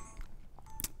gig,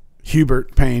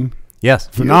 Hubert Payne. Yes.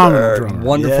 Phenomenal drummer.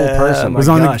 Wonderful person. Was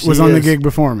on the gig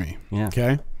before me. Yeah.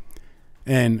 Okay.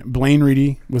 And Blaine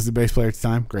Reedy was the bass player at the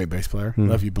time. Great bass player.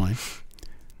 Love you, Blaine.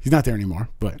 He's not there anymore.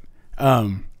 But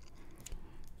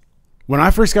when I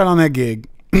first got on that gig,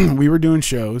 we were doing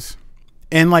shows.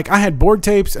 And, like, I had board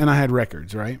tapes and I had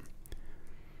records, right?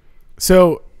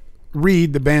 So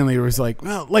Reed, the band leader, was like,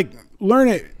 well, like, learn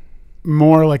it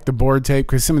more like the board tape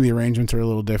because some of the arrangements are a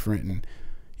little different. And,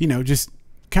 you know, just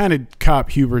kind of cop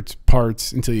Hubert's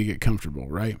parts until you get comfortable,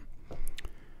 right?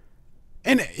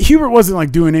 And Hubert wasn't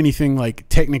like doing anything like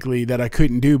technically that I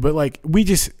couldn't do, but like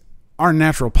our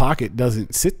natural pocket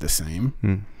doesn't sit the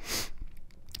same.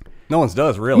 No one's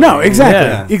does really. No,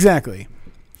 exactly, exactly.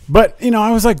 But you know,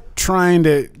 I was like trying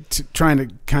to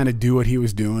kind of do what he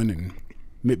was doing and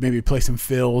maybe play some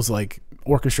fills, like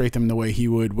orchestrate them the way he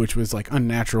would, which was like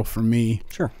unnatural for me.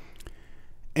 Sure.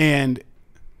 And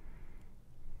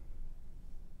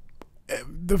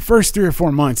the first 3 or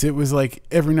 4 months, it was like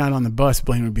every night on the bus,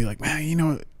 Blaine would be like, man, you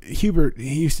know, Hubert,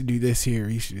 he used to do this here,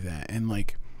 he used to do that. And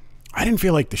like, I didn't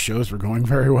feel like the shows were going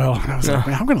very well. And I was like,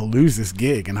 man, I'm going to lose this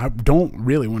gig. And I don't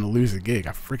really want to lose a gig.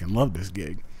 I freaking love this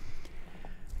gig.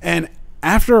 And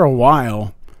after a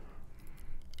while,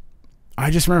 I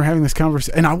just remember having this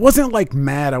conversation. And I wasn't like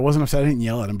mad. I wasn't upset. I didn't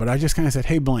yell at him. But I just kind of said,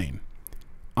 hey, Blaine,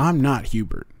 I'm not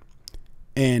Hubert.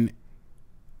 And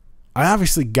I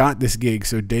obviously got this gig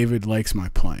so David likes my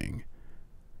playing.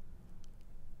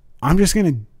 I'm just going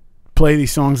to play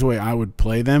these songs the way I would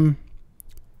play them.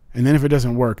 And then if it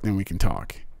doesn't work, then we can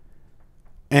talk.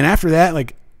 And after that,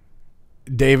 like,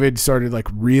 David started like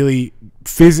really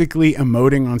physically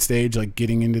emoting on stage, like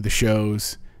getting into the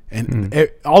shows. And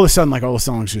all of a sudden, like all the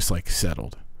songs just like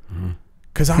settled.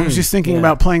 Because I was just thinking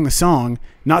about playing the song,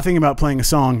 not thinking about playing a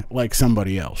song like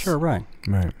somebody else. Sure, right.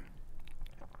 Right.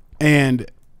 And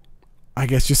I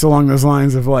guess just along those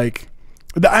lines of like,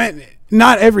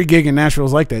 not every gig in Nashville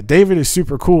is like that. David is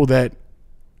super cool that,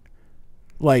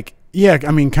 like, yeah,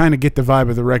 I mean, kind of get the vibe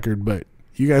of the record, but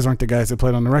you guys aren't the guys that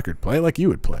played on the record. Play it like you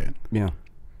would play it. Yeah.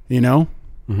 You know?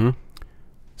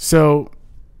 So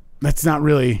that's not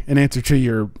really an answer to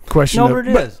your question. No, but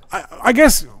it is. I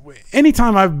guess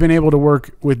anytime I've been able to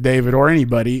work with David or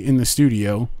anybody in the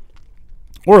studio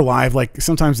or live, like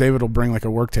sometimes David will bring like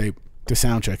a work tape to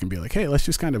sound check and be like, hey, let's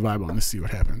just kind of vibe on this, see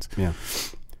what happens. Yeah.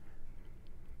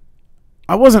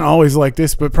 I wasn't always like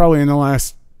this, but probably in the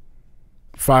last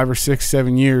 5 or 6,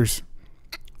 7 years,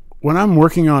 when I'm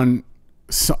working on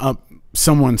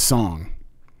someone's song,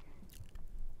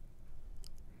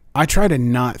 I try to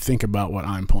not think about what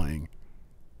I'm playing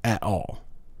at all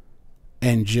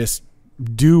and just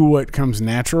do what comes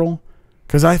natural.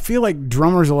 Because I feel like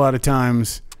drummers a lot of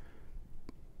times,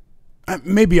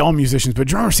 maybe all musicians, but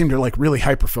drummers seem to like really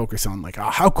hyper focus on like, oh,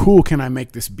 how cool can I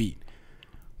make this beat?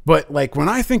 But like when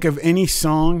I think of any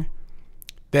song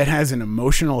that has an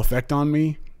emotional effect on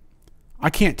me, I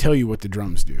can't tell you what the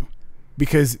drums do,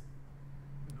 because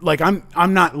like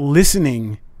I'm not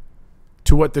listening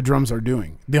to what the drums are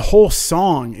doing. The whole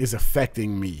song is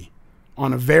affecting me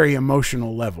on a very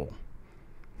emotional level.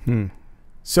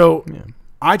 So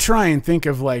I try and think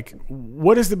of like,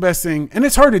 what is the best thing? And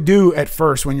it's hard to do at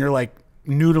first when you're like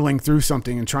noodling through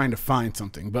something and trying to find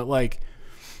something. But like,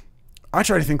 I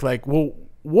try to think like, well,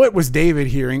 what was David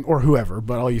hearing, or whoever,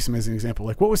 but I'll use him as an example.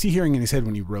 Like, what was he hearing in his head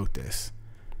when he wrote this?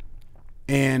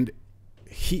 And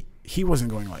he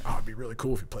wasn't going like, oh, it'd be really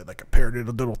cool if he played like a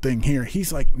paradiddle thing here.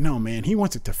 He's like, no, man, he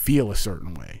wants it to feel a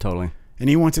certain way. Totally. And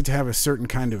he wants it to have a certain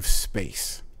kind of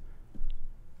space.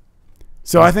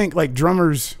 So I think like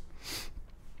drummers,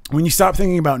 when you stop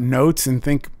thinking about notes and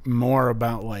think more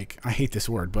about like, I hate this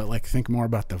word, but like think more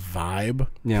about the vibe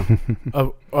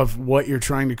of what you're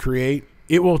trying to create,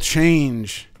 it will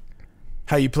change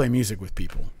how you play music with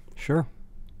people. Sure.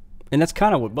 And that's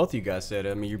kind of what both of you guys said.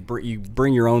 I mean, you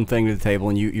bring your own thing to the table,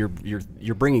 and you're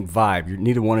bringing vibe.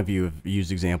 Neither one of you have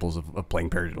used examples of playing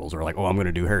paradiddles or like, oh, I'm going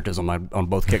to do heritage on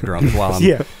both kick drums while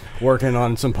I'm working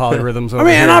on some polyrhythms. Over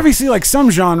and obviously, like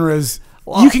some genres,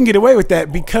 you can get away with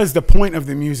that because the point of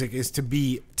the music is to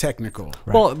be technical.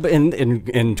 Right? Well,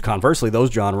 and conversely,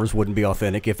 those genres wouldn't be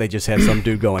authentic if they just had some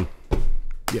dude going.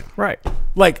 Yeah, right.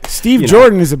 Like Steve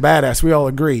Jordan is a badass. We all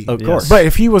agree, of course. But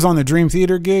if he was on the Dream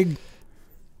Theater gig.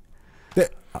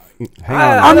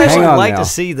 I'd actually like to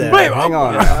see that. Wait, hang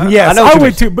on. Yes, I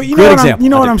would too. But you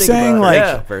know what I'm saying?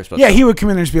 Like, yeah, he would come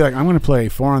in there and just be like, I'm going to play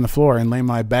 4 on the floor and lay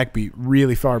my backbeat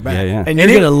really far back. Yeah. And you're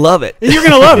going to love it. And you're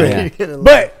going to love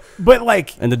it. But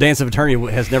like, and the Dance of Eternity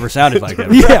has never sounded like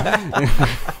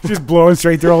that. Just blowing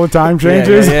straight through all the time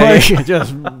changes. Like,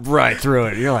 just right through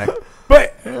it. You're like,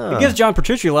 but It gives John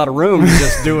Petrucci a lot of room to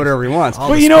just do whatever he wants.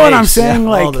 But you know what I'm saying?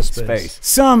 Like all the space.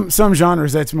 Some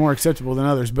genres that's more acceptable than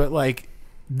others, but like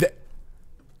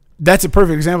that's a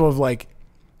perfect example of like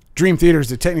Dream Theater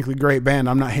is a technically great band.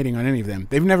 I'm not hating on any of them.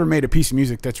 They've never made a piece of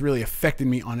music that's really affected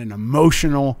me on an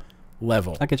emotional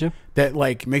level. I get you. That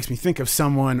like makes me think of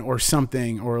someone or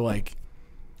something, or like,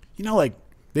 you know, like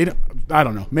they don't. I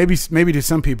don't know. Maybe to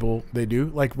some people they do.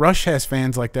 Like Rush has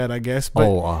fans like that, I guess. But,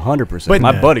 100%. But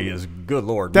my buddy is, good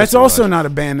Lord. That's Mr. also Rush. not a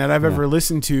band that I've ever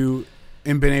listened to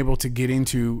and been able to get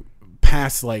into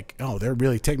past like, oh, they're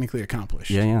really technically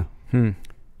accomplished. Yeah.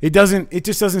 It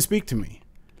just doesn't speak to me.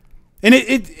 And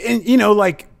and you know,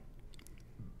 like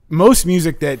most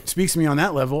music that speaks to me on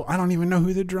that level, I don't even know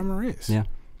who the drummer is. Yeah.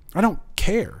 I don't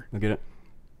care. I get it.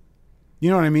 You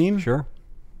know what I mean? Sure.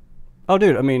 Oh,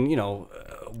 dude. I mean, you know,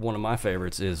 one of my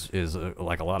favorites is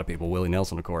like a lot of people, Willie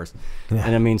Nelson, of course. Yeah.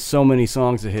 And I mean, so many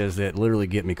songs of his that literally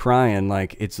get me crying.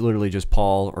 Like it's literally just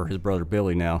Paul or his brother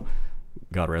Billy now.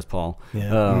 God rest Paul.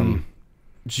 Yeah.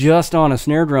 Just on a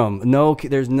snare drum. No,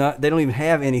 there's not. They don't even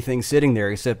have anything sitting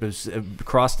there except a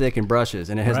cross stick and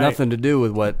brushes, and it has nothing to do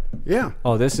with what. Yeah.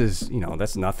 Oh, this is, you know,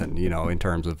 that's nothing, you know, in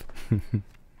terms of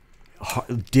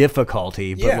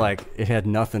difficulty, but like it had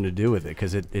nothing to do with it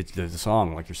because it's the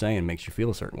song, like you're saying, makes you feel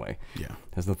a certain way. Yeah.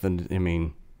 Has nothing. I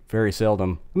mean, very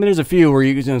seldom. I mean, there's a few where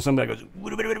you know somebody goes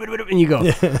and you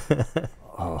go.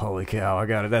 Oh, holy cow! I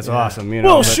got it. That's awesome. You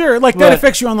know. Well, sure. Like that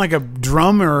affects you on like a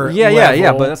drummer.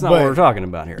 Yeah. But that's not what we're talking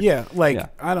about here. Yeah. Like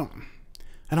I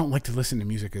don't like to listen to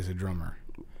music as a drummer.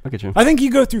 I get you. I think you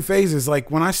go through phases.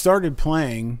 Like when I started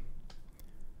playing,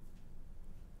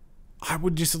 I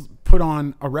would just put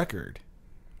on a record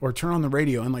or turn on the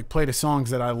radio and like play the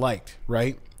songs that I liked.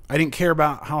 Right. I didn't care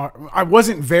about how I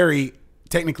wasn't very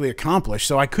technically accomplished,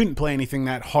 so I couldn't play anything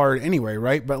that hard anyway.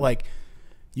 Right. But like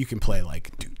you can play like.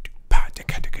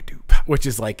 Which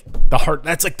is like the heart.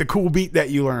 That's like the cool beat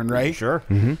that you learn, right? Sure.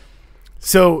 Mm-hmm.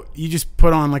 So you just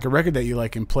put on like a record that you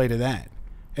like and play to that.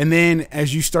 And then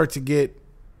as you start to get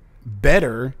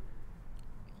better,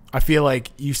 I feel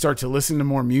like you start to listen to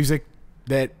more music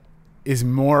that is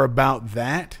more about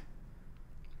that.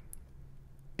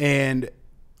 And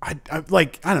I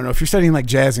don't know, if you're studying like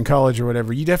jazz in college or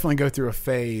whatever, you definitely go through a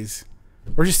phase,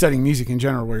 or just studying music in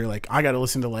general, where you're like, I got to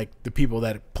listen to like the people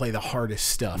that play the hardest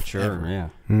stuff. Sure, ever. yeah.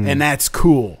 And that's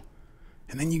cool.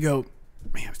 And then you go,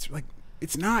 man, it's like,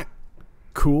 it's not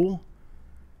cool.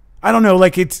 I don't know.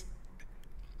 Like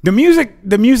the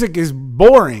music is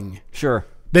boring. Sure.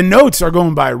 The notes are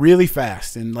going by really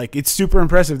fast. And like, it's super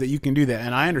impressive that you can do that.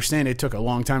 And I understand it took a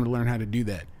long time to learn how to do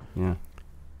that. Yeah.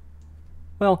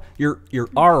 Well, your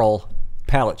aural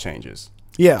palette changes.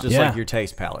 Yeah. Just like your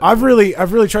taste palette. I've really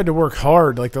tried to work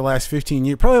hard like the last 15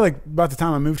 years, probably like about the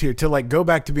time I moved here, to like go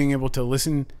back to being able to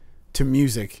listen to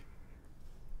music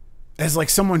as like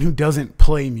someone who doesn't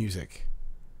play music.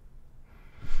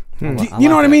 You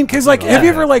know what I mean? Because like, have you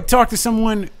ever like talked to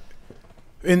someone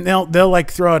and they'll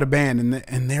like throw out a band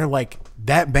and they're like,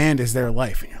 that band is their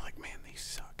life, and you're like, man, they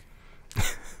suck.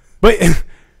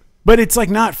 but it's like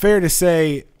not fair to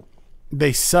say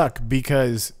they suck,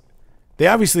 because they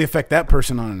obviously affect that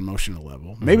person on an emotional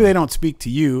level. Maybe they don't speak to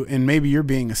you, and maybe you're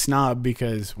being a snob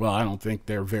because, well, I don't think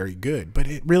they're very good. But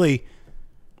it really...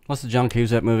 What's the John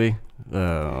Cusack movie?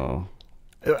 Where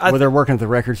they're working at the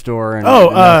record store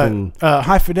and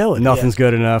High Fidelity. Nothing's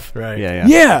good enough. Right.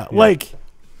 Yeah, like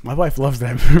my wife loves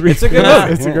that movie. It's a good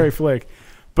movie. It's a great flick.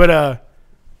 But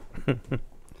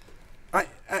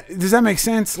does that make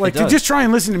sense? Like to just try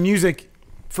and listen to music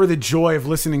for the joy of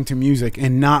listening to music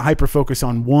and not hyper focus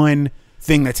on one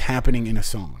thing that's happening in a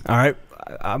song. All right,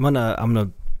 I'm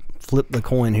gonna flip the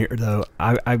coin here though.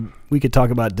 We could talk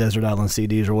about Desert Island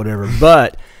CDs or whatever,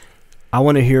 but I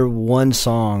want to hear one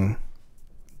song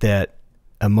that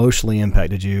emotionally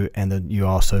impacted you, and that you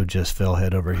also just fell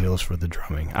head over heels for the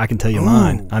drumming. I can tell you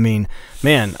mine. I mean,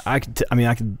 man, I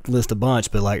could list a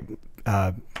bunch, but like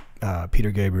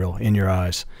Peter Gabriel, In Your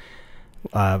Eyes.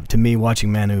 To me,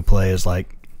 watching Manu play is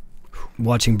like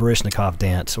watching Baryshnikov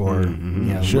dance, or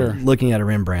looking at a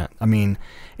Rembrandt. I mean,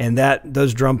 and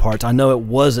those drum parts, I know it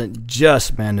wasn't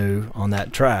just Manu on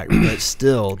that track, but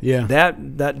still,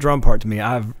 that drum part to me,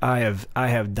 I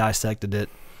have dissected it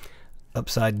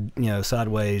upside,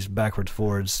 sideways, backwards,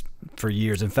 forwards for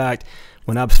years. In fact,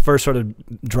 when I first started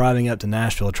driving up to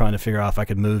Nashville trying to figure out if I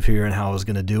could move here and how I was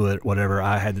going to do it, whatever,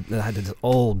 I had this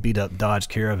old beat up Dodge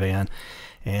Caravan,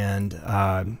 and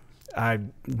I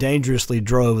dangerously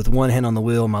drove with one hand on the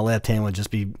wheel. My left hand would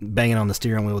just be banging on the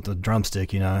steering wheel with the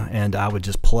drumstick, and I would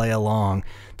just play along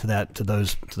to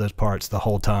those parts the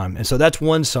whole time. And so that's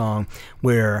one song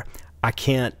where I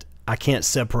can't I can't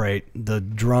separate the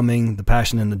drumming, the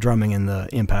passion in the drumming, and the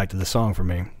impact of the song for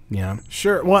me. You know.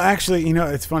 Sure. Well, actually, you know,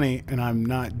 it's funny, and I'm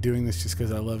not doing this just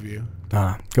because I love you.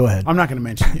 Go ahead. I'm not going to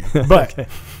mention you, but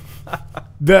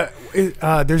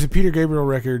there's a Peter Gabriel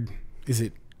record. Is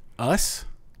it Us?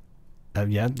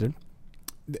 Yeah, dude.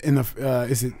 In the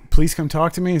is it Please Come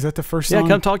Talk to Me? Is that the first song? Yeah,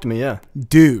 Come Talk to Me. Yeah,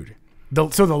 dude.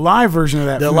 So the live version of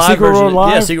that, the live version,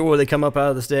 yeah, Secret World, they come up out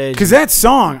of the stage. Because that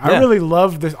song, I really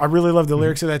love this. I really love the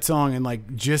lyrics of that song, and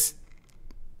like just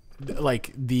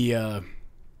like the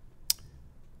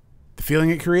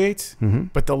feeling it creates.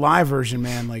 But the live version,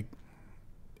 man, like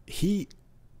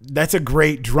that's a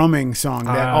great drumming song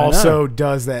that also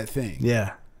does that thing.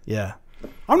 Yeah, yeah.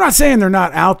 I'm not saying they're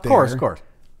not out there. Of course.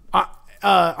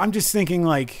 I'm just thinking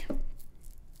like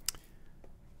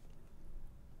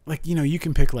you know, you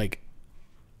can pick like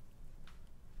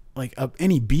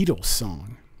any Beatles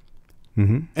song.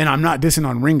 And I'm not dissing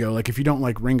on Ringo. Like if you don't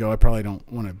like Ringo, I probably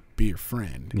don't want to be your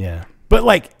friend. Yeah. But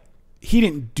like he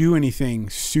didn't do anything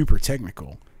super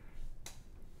technical.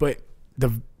 But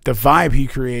the vibe he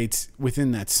creates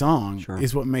within that song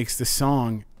is what makes the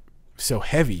song so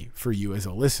heavy for you as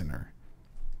a listener.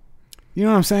 You know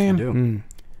what I'm saying? I do.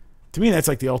 To me, that's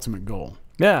like the ultimate goal.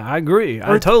 Yeah, I agree.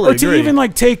 I totally agree. Or to even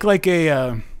like take like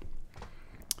a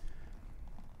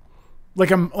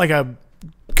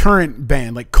current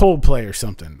band like Coldplay or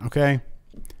something. Okay,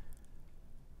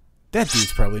 that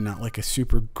dude's probably not like a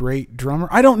super great drummer.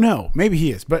 I don't know. Maybe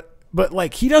he is, but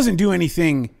like he doesn't do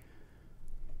anything.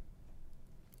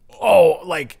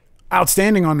 Like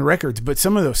outstanding on the records, but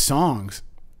some of those songs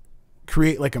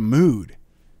create like a mood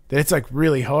that it's like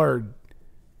really hard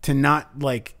to not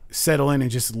like settle in and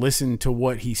just listen to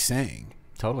what he's saying.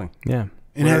 Totally. Yeah.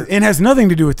 And has nothing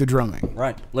to do with the drumming.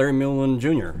 Right. Larry Mullen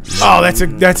Jr. Oh, that's a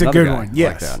good one.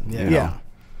 Yes. Like that, yeah.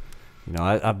 You know,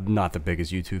 I'm not the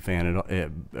biggest U2 fan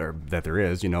or that there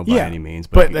is, you know, by any means.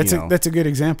 But that's a good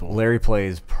example. Larry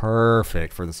plays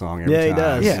perfect for the song every time. He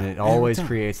does. Yeah, and it always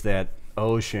creates that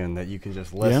ocean that you can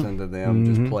just listen to them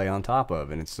just play on top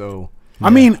of, and it's so. I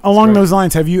mean, along those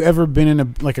lines, have you ever been in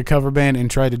a cover band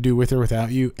and tried to do With or Without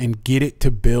You and get it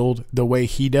to build the way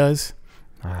he does?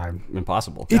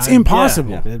 Impossible. It's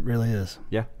impossible. Yeah, it really is.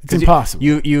 Yeah, it's impossible.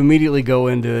 You immediately go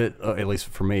into it. At least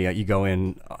for me, you go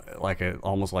in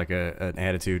almost like an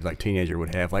attitude like teenager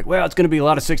would have. Like, well, it's going to be a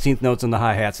lot of 16th notes and the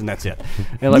hi hats, and that's it.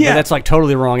 And like, that's like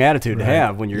totally the wrong attitude to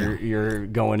have when you're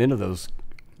going into those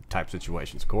type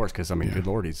situations. Of course, because I mean, good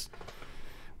Lord, he's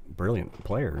a brilliant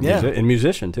player and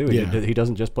musician too. Yeah. He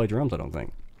doesn't just play drums. I don't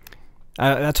think.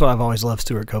 That's why I've always loved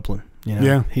Stuart Copeland. You know?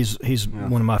 Yeah, he's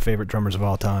one of my favorite drummers of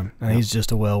all time, and he's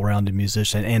just a well-rounded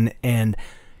musician, and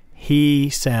he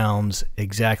sounds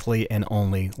exactly and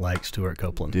only like Stuart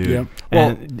Copeland. Dude. Yep.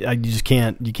 And you just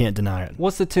can't deny it.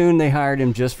 What's the tune they hired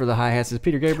him just for the hi hats? Is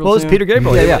Peter Gabriel? Well, it's Peter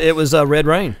Gabriel. It was Red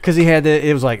Rain, because he had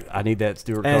it was like, I need that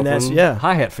Stuart and Copeland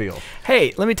hi hat feel.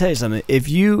 Hey, let me tell you something.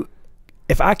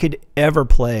 If I could ever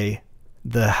play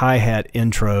the hi-hat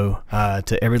intro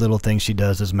to Every Little Thing She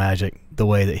Does Is Magic the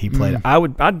way that he played it,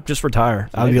 I'd just retire.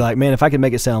 I would be like, man, if I could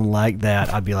make it sound like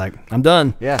that, I'd be like, I'm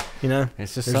done. Yeah. You know,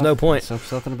 it's just there's no point.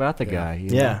 Something about the guy. You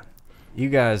know? Yeah. You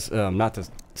guys, not to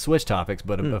switch topics,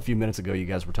 but a few minutes ago, you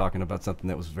guys were talking about something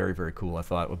that was very, very cool, I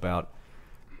thought, about,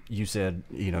 you said,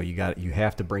 you know, you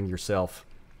have to bring yourself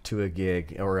to a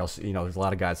gig, or else, you know, there's a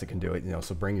lot of guys that can do it, you know,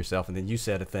 so bring yourself. And then you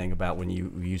said a thing about when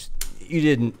you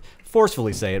didn't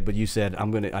forcefully say it, but you said,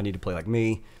 I need to play like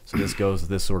me, so this goes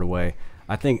this sort of way.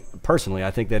 I think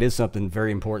that is something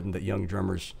very important that young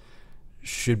drummers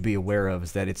should be aware of,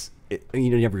 is that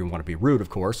you never even want to be rude, of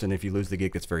course, and if you lose the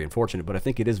gig, that's very unfortunate, but I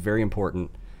think it is very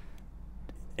important,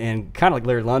 and kind of like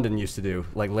Larry London used to do.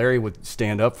 Like, Larry would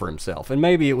stand up for himself, and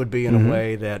maybe it would be in a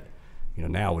way that, you know,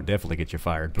 now would definitely get you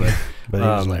fired, but but he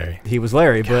was Larry. He was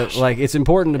Larry. Gosh. But like, it's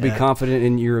important to be confident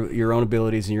in your own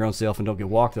abilities and your own self, and don't get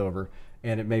walked over.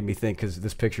 And it made me think, because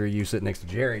this picture of you sitting next to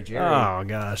Jerry. Oh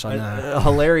gosh, I know.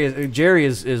 Hilarious. Jerry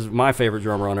is my favorite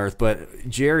drummer on earth, but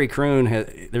Jerry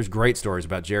Kroon there's great stories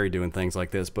about Jerry doing things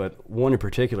like this, but one in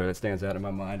particular that stands out in my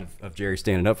mind of Jerry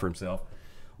standing up for himself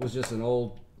was just an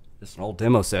old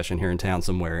demo session here in town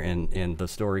somewhere, and the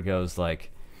story goes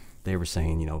like, they were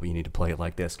saying, you know, you need to play it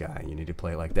like this guy, and you need to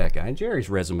play it like that guy. And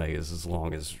Jerry's resume is as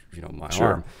long as, you know, my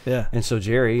arm. Yeah. And so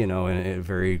Jerry, you know, and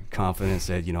very confident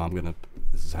said, you know,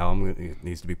 this is how it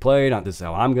needs to be played. This is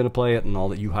how I'm going to play it, and all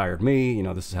that you hired me, you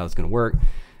know, this is how it's going to work.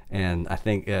 And I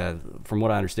think, from what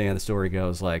I understand, the story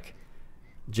goes like,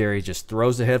 Jerry just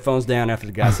throws the headphones down after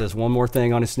the guy says one more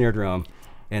thing on his snare drum.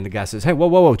 And the guy says, hey,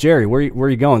 whoa, Jerry, where are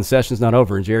you going? The session's not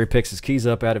over. And Jerry picks his keys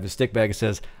up out of his stick bag and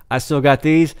says, I still got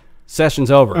these.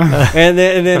 Session's over. and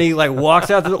then he like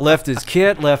walks out, left his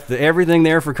kit, left everything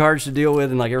there for cards to deal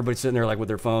with, and like everybody's sitting there like with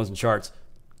their phones and charts.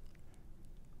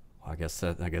 Well, I guess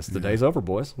the day's over,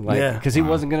 boys. Like, because he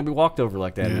wasn't going to be walked over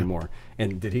like that anymore.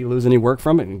 And did he lose any work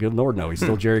from it? And good Lord, no. He's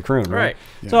still Jerry Croon, right?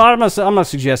 Yeah. So I'm not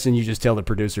suggesting you just tell the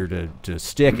producer to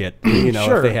stick it, you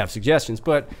know, if they have suggestions,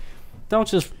 but don't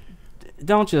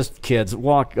just kids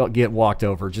get walked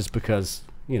over just because,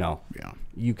 you know,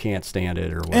 you can't stand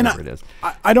it or whatever it is.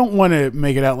 I don't want to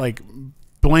make it out like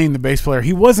blame the bass player.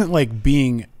 He wasn't like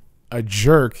being a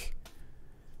jerk,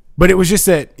 but it was just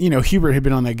that, you know, Hubert had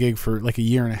been on that gig for like a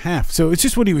year and a half. So it's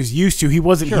just what he was used to. He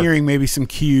wasn't hearing maybe some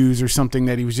cues or something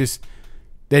that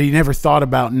he never thought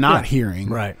about not hearing.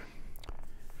 Right.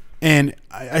 And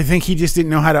I think he just didn't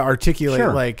know how to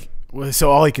articulate like, so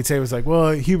all he could say was like,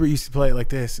 well, Hubert used to play it like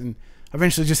this. And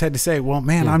eventually just had to say, well,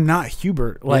 man, I'm not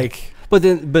Hubert. Like, but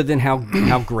then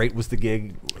how great was the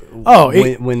gig?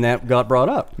 When that got brought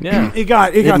up, it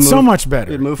got moved, so much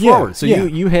better. It moved forward. So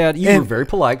you were very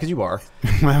polite because you are,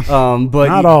 but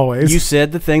not always. You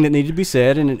said the thing that needed to be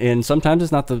said, and sometimes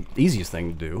it's not the easiest thing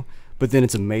to do. But then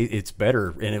it's better,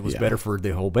 and it was better for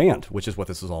the whole band, which is what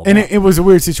this is all about. And it was a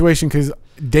weird situation because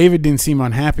David didn't seem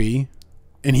unhappy.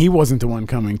 And he wasn't the one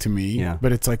coming to me,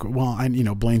 but it's like, well,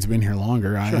 Blaine's been here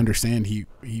longer. I understand he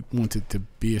wanted to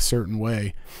be a certain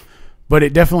way, but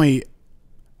it definitely,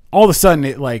 all of a sudden,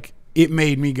 it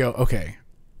made me go, okay,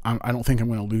 I don't think I'm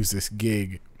going to lose this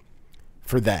gig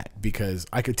for that, because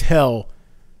I could tell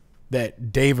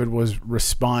that David was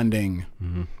responding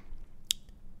in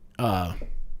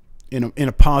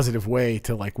a positive way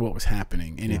to like what was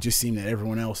happening, and it just seemed that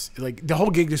everyone else, like the whole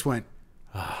gig just went.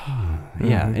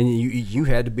 And you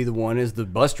had to be the one as the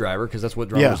bus driver, because that's what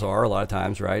drummers are a lot of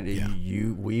times, right?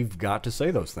 We've got to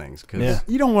say those things, because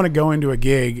you don't want to go into a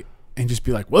gig and just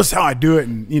be like, well, this is how I do it,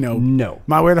 and no,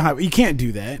 my way to highway. You can't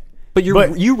do that. But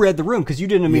you read the room, because you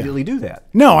didn't immediately do that.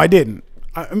 No, I didn't.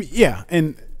 I mean,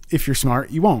 and if you're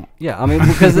smart, you won't. Yeah, I mean,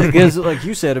 because like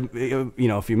you said,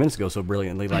 a few minutes ago so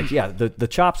brilliantly, like, the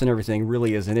chops and everything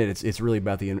really isn't it. It's really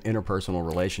about the interpersonal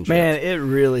relationships. Man, it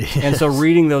really is. And so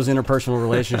reading those interpersonal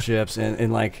relationships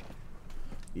and like,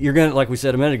 you're going to, like we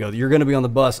said a minute ago, you're going to be on the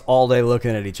bus all day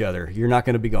looking at each other. You're not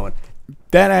going to be going.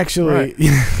 That actually.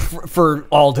 For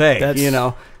all day,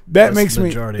 That makes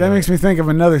me think of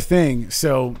another thing.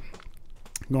 So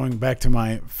going back to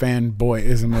my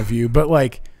fanboyism of you, but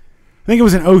like, I think it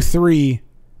was in 2003,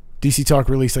 DC Talk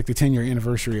released like the 10-year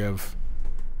anniversary of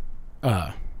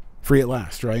Free at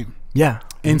Last, right? Yeah.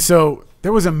 And so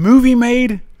there was a movie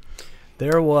made.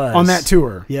 There was. On that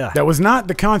tour. Yeah. That was not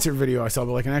the concert video I saw,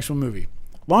 but like an actual movie.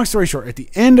 Long story short, at the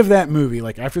end of that movie,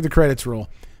 like after the credits roll,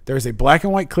 there's a black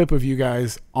and white clip of you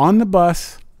guys on the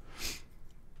bus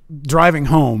driving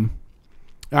home.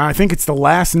 I think it's the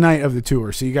last night of the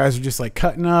tour. So you guys are just like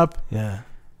cutting up. Yeah.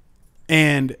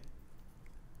 And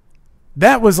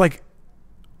that was like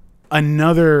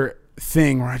another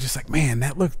thing where I just like, man,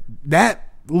 that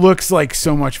looks like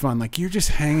so much fun. Like you're just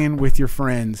hanging with your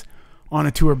friends on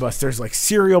a tour bus. There's like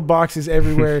cereal boxes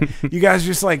everywhere. You guys are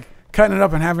just like cutting it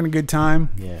up and having a good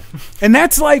time. Yeah. And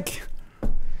that's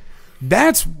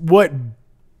what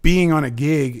being on a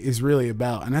gig is really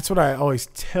about. And that's what I always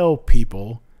tell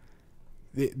people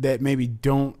that maybe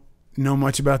don't know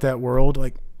much about that world.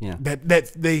 Like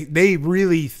that they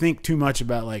really think too much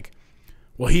about like,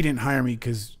 well, he didn't hire me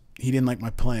because he didn't like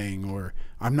my playing, or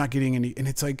I'm not getting any. And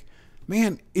it's like,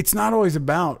 man, it's not always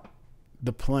about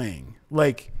the playing.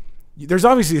 Like, there's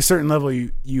obviously a certain level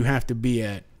you have to be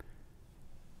at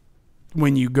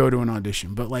when you go to an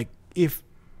audition. But like, if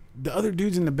the other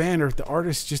dudes in the band, or if the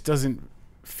artist just doesn't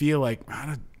feel like,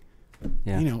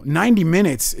 90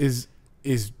 minutes is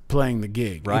playing the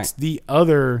gig. Right. It's the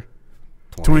other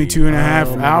 22 and a half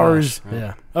hours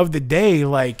of the day.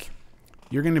 Like,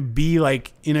 you're going to be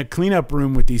like in a cleanup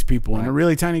room with these people in a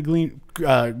really tiny green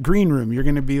room. You're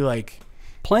going to be like,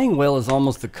 playing well is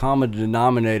almost the common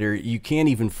denominator. You can't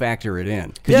even factor it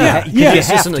in.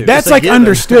 That's like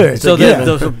understood. So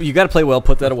you got to play well.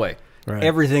 Put that away. Right.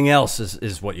 Everything else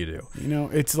is what you do.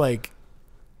 It's like,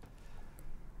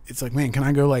 man, can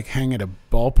I go like hang at a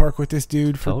ballpark with this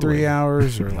dude for 3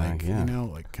 hours, or like,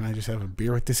 like, can I just have a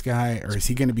beer with this guy, or is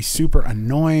he going to be super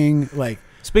annoying? Like,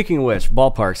 speaking of which,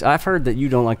 ballparks, I've heard that you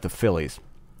don't like the Phillies.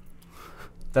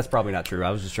 That's probably not true.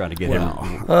 I was just trying to get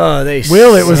him. Oh, they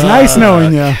Will, it was nice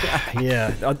knowing you. Yeah,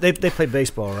 they play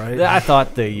baseball, right? I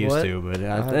thought they used to, but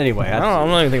anyway, I don't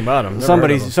know anything about them.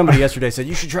 Somebody yesterday said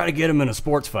you should try to get him in a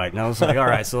sports fight, and I was like, all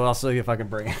right, so I'll see if I can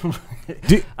bring him.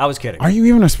 I was kidding. Are you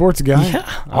even a sports guy?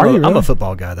 Yeah, are you? Really? I'm a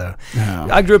football guy though. No.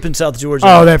 I grew up in South Georgia.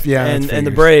 Oh, and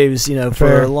the Braves,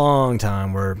 for a long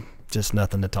time were just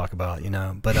nothing to talk about, you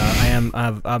know. But I'm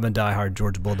a diehard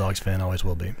Georgia Bulldogs fan, always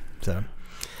will be. So,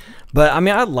 but I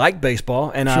mean, I like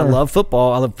baseball and I love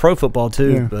football. I love pro football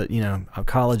too. Yeah. But you know,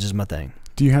 college is my thing.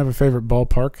 Do you have a favorite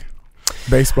ballpark?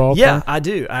 Baseball? Yeah, park? I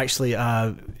do actually.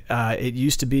 It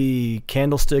used to be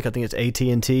Candlestick. I think it's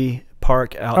AT&T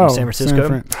Park out in San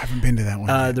Francisco. I haven't been to that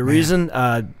one. The reason,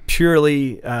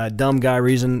 purely dumb guy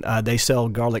reason, they sell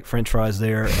garlic French fries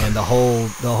there, and the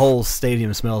whole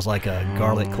stadium smells like a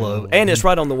garlic clove, and it's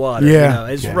right on the water. Yeah, you know,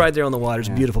 it's right there on the water. It's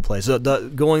a beautiful place. So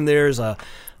going there is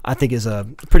I think is a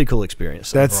pretty cool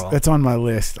experience. That's on my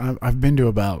list. I've been to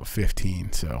about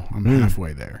 15, so I'm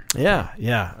halfway there. Yeah.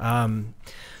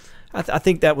 I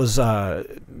think that was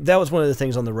one of the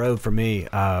things on the road for me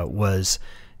was,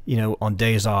 you know, on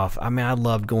days off. I mean, I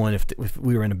loved going if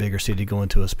we were in a bigger city, going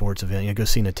to a sports event, you know, go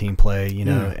seeing a team play, you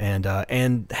know,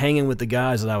 and hanging with the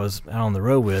guys that I was out on the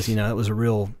road with. You know, it was a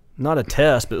real, not a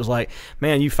test, but it was like,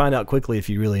 man, you find out quickly if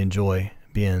you really enjoy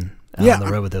being out on the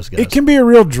road with those guys. It can be a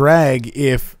real drag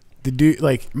if the dude,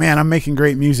 like, man, I'm making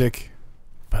great music,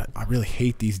 but I really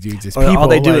hate these dudes as people. All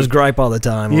they do is gripe all the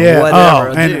time. Yeah. Or whatever.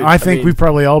 And dude, I think we've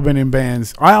probably all been in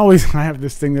bands. I have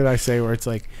this thing that I say where it's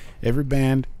like every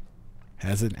band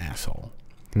has an asshole.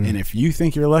 And if you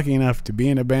think you're lucky enough to be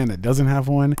in a band that doesn't have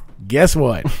one, guess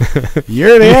what?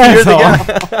 You're the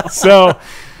asshole. So,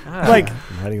 like,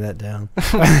 I'm writing that down.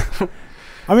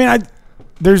 I mean, I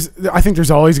think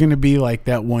there's always going to be like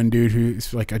that one dude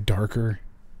who's like a darker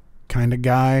kind of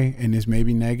guy and is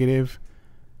maybe negative.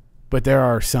 But there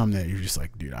are some that you're just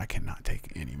like, dude, I cannot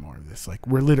take any more of this. Like,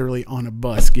 we're literally on a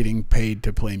bus getting paid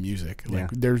to play music. Like,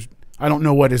 I don't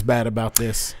know what is bad about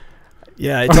this.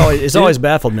 Yeah, it's always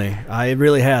baffled me. It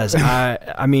really has.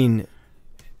 I mean,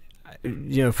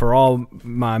 you know, for all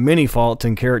my many faults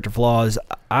and character flaws,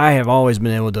 I have always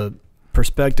been able to,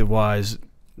 perspective-wise,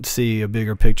 see a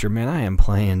bigger picture. Man, I am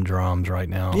playing drums right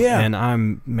now. Yeah. And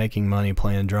I'm making money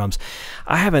playing drums.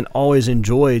 I haven't always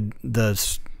enjoyed the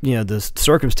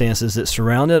circumstances that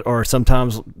surround it, or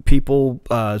sometimes people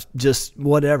just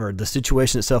whatever. The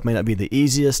situation itself may not be the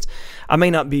easiest. I may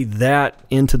not be that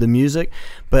into the music,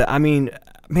 but I mean,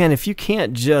 man, if you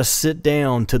can't just sit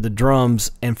down to the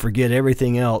drums and forget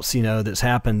everything else, you know, that's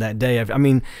happened that day. I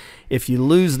mean, if you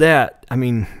lose that, I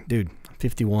mean, dude, I'm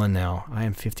 51 now. I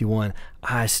am 51.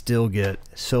 I still get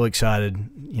so excited,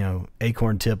 you know,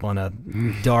 acorn tip on a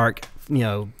dark, you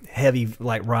know, heavy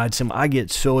like ride sim. I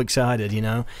get so excited, you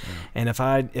know. And if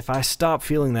I stop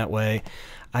feeling that way,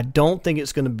 I don't think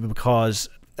it's going to be because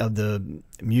of the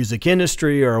music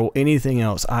industry or anything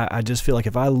else. I just feel like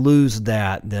if I lose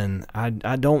that, then I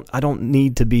don't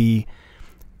need to be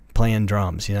playing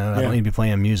drums, you know. I don't need to be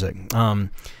playing music. I'll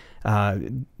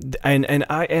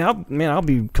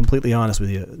be completely honest with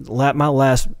you. My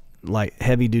last like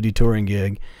heavy duty touring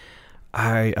gig,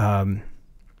 you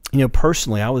know,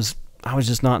 personally, I was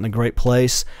just not in a great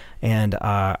place, and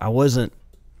I wasn't.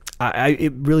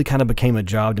 It really kind of became a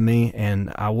job to me,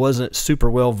 and I wasn't super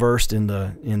well versed in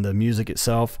the music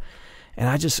itself, and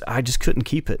I just couldn't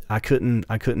keep it. I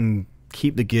couldn't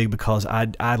keep the gig because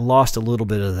I lost a little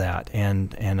bit of that,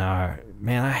 and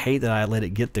man, I hate that I let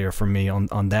it get there for me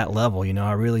on that level. You know,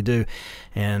 I really do,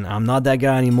 and I'm not that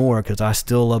guy anymore because I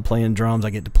still love playing drums.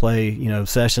 I get to play, you know,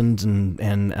 sessions,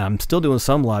 and I'm still doing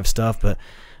some live stuff, but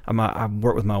I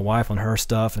work with my wife on her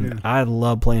stuff, and I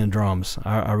love playing drums.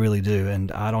 I really do,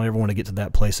 and I don't ever want to get to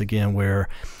that place again where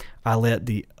I let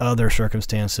the other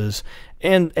circumstances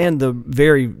and the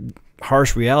very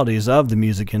harsh realities of the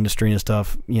music industry and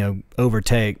stuff, you know,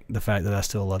 overtake the fact that I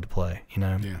still love to play, you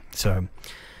know. So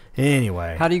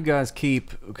anyway, how do you guys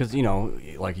keep, because you know,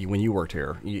 like when you worked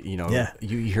here, you know,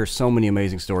 you hear so many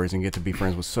amazing stories and get to be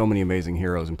friends with so many amazing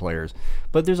heroes and players,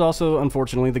 but there's also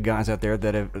unfortunately the guys out there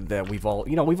that we've all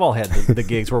had the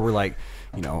gigs where we're like,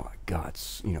 you know, God,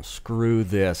 you know, screw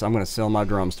this, I'm going to sell my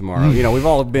drums tomorrow. You know, we've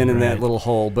all been in that little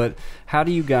hole. But how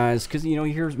do you guys, because you know,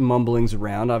 you hear mumblings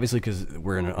around, obviously, because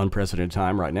we're in an unprecedented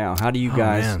time right now. How do you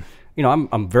guys? You know,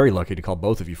 I'm very lucky to call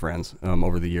both of you friends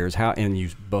over the years. And you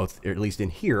both, at least in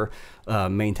here,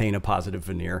 maintain a positive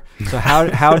veneer. So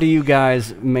how do you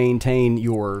guys maintain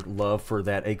your love for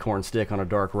that acorn stick on a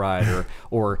dark ride,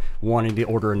 or wanting to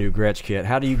order a new Gretsch kit?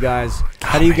 How do you guys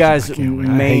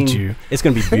maintain? It's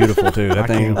going to be beautiful too. That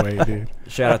thing. I can't wait, dude.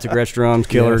 Shout out to Gretsch drums,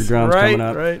 killer drums coming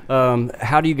up. Right.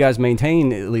 How do you guys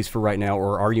maintain, at least for right now,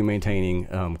 or are you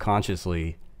maintaining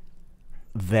consciously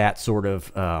that sort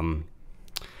of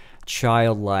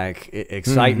childlike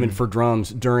excitement for drums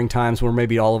during times where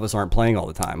maybe all of us aren't playing all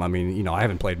the time? I mean, you know, I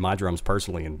haven't played my drums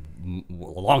personally in a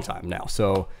long time now.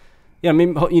 So Yeah, I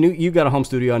mean, you got a home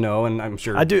studio, I know, and I'm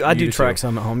sure I do track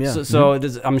some at home. Yeah, so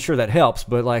I'm sure that helps.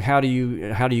 But like, how do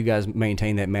you guys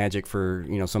maintain that magic for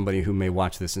somebody who may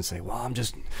watch this and say, well,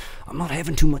 I'm not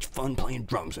having too much fun playing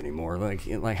drums anymore.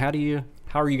 Like how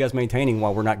are you guys maintaining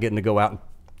while we're not getting to go out and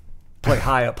play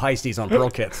high up Heisties on Pearl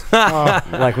kits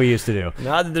like we used to do?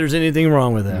 Not that there's anything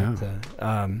wrong with that.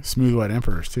 Yeah. Smooth White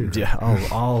Emperors too. Right? Yeah,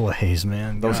 always,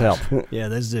 man. Those help. Yeah,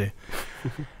 those do.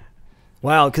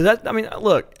 Wow, because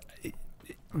look,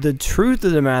 the truth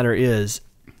of the matter is,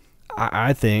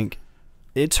 I think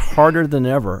it's harder than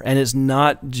ever, and it's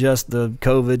not just the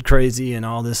COVID crazy and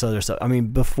all this other stuff. I mean,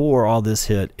 before all this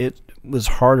hit, it was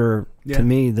harder to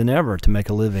me than ever to make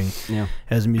a living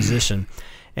as a musician.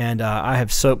 And I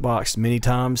have soapboxed many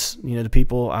times, to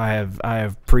people. I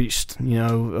have preached,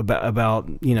 about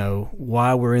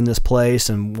why we're in this place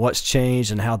and what's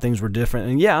changed and how things were different.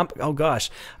 And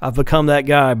I've become that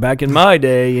guy. Back in my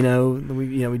day,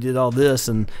 we did all this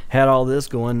and had all this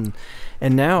going,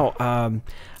 and now,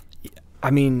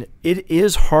 it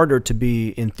is harder to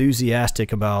be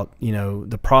enthusiastic about,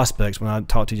 the prospects when I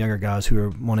talk to younger guys who are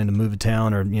wanting to move to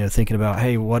town or, thinking about,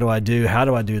 hey, what do I do? How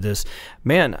do I do this?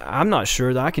 Man, I'm not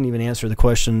sure that I can even answer the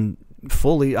question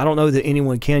fully. I don't know that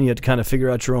anyone can. You have to kind of figure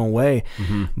out your own way.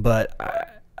 Mm-hmm. But,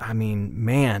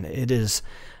 man, it is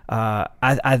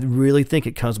I really think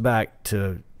it comes back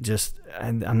to just,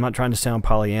 and I'm not trying to sound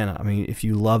Pollyanna. I mean, if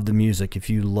you love the music, if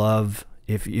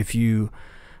you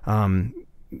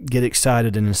get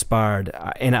excited and inspired,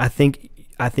 and I think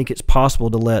it's possible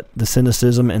to let the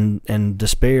cynicism and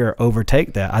despair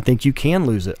overtake that. I think you can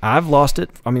lose it. I've lost it.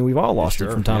 I mean, we've all lost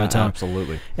it from time to time.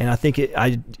 Absolutely. And I think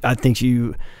I think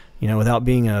you without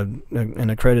being an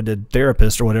accredited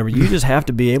therapist or whatever, you just have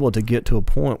to be able to get to a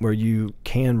point where you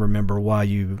can remember why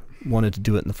you wanted to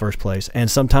do it in the first place. And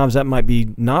sometimes that might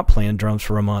be not playing drums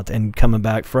for a month and coming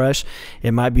back fresh.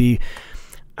 It might be,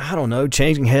 I don't know,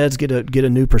 changing heads, get a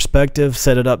new perspective,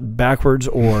 set it up backwards,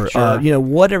 or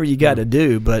whatever you got to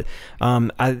do. But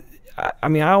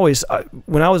I always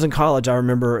when I was in college, I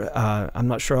remember I'm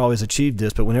not sure I always achieved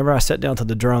this, but whenever I sat down to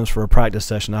the drums for a practice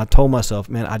session, I told myself,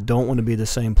 man, I don't want to be the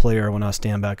same player when I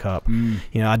stand back up.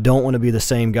 I don't want to be the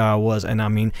same guy I was. And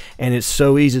and it's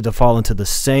so easy to fall into the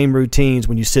same routines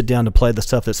when you sit down to play the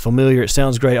stuff that's familiar. It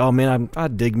sounds great. Oh man, I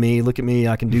dig me. Look at me.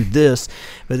 I can do this.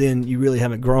 But then you really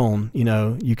haven't grown.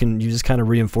 You just kind of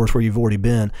reinforce where you've already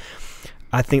been.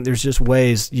 I think there's just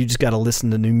ways. You just got to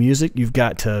listen to new music. You've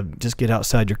got to just get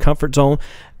outside your comfort zone.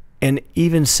 And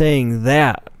even saying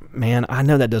that, man, I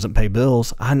know that doesn't pay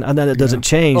bills. I know that doesn't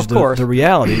change the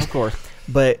realities. Of course.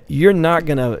 But you're not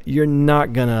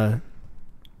gonna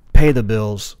pay the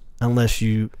bills unless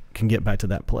you can get back to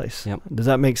that place. Yep. Does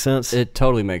that make sense? It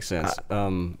totally makes sense.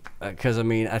 Because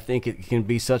I think it can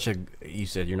be such a. You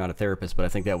said you're not a therapist, but I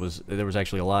think there was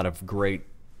actually a lot of great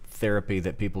therapy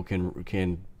that people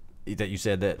can that you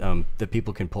said that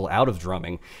people can pull out of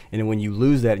drumming, and then when you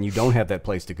lose that and you don't have that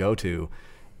place to go to,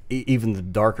 even the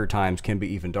darker times can be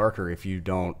even darker if you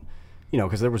don't,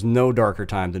 because there was no darker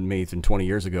time than 20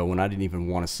 years ago when I didn't even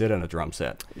want to sit on a drum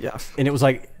set. Yeah. And it was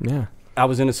like, I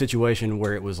was in a situation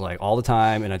where it was like all the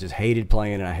time, and I just hated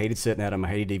playing, and I hated sitting at them, I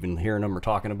hated even hearing them or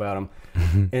talking about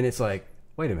them. And it's like,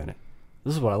 wait a minute.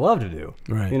 This is what I love to do.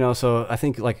 Right. So I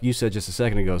think, like you said just a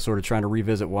second ago, sort of trying to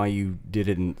revisit why you did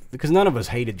it. Because none of us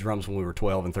hated drums when we were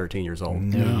 12 and 13 years old.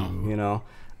 No.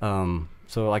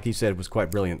 So like you said, it was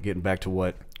quite brilliant getting back to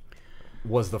what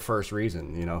was the first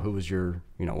reason, who was your,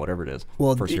 whatever it is,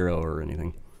 first hero or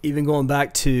anything. Even going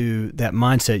back to that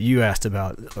mindset you asked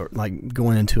about, or like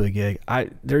going into a gig,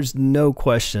 there's no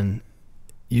question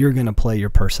you're going to play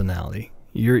your personality.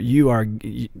 You are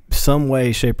some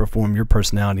way, shape, or form. Your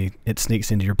personality, it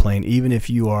sneaks into your playing, even if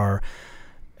you are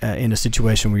in a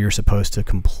situation where you're supposed to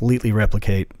completely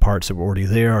replicate parts that were already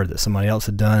there or that somebody else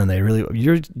had done, and they really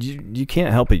you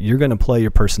can't help it. You're going to play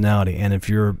your personality, and if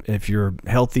you're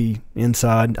healthy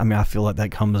inside, I feel like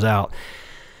that comes out.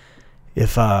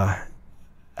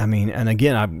 And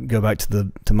again, I go back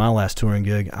to my last touring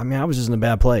gig. I was just in a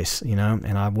bad place, and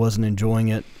I wasn't enjoying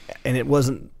it, and it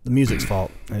wasn't the music's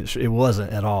fault. It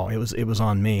wasn't at all. It was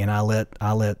on me, and I let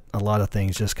a lot of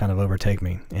things just kind of overtake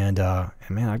me. And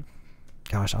man,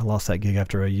 I lost that gig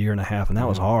after a year and a half, and that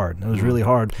was hard. It was really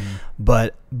hard.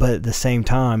 But at the same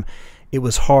time, it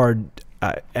was hard.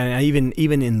 Even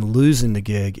in losing the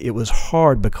gig, it was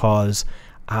hard because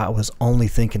I was only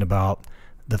thinking about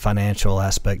the financial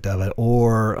aspect of it,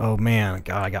 or, oh man,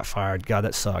 God, I got fired. God,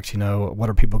 that sucks. What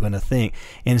are people going to think?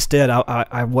 Instead,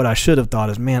 what I should have thought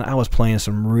is, man, I was playing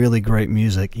some really great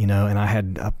music, and I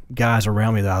had guys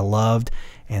around me that I loved,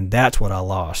 and that's what I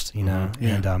lost,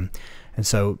 And And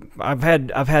so I've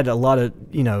had a lot of,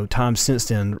 you know, times since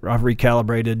then. I've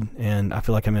recalibrated, and I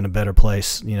feel like I'm in a better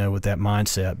place, you know, with that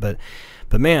mindset. But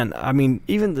man, I mean,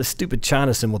 even the stupid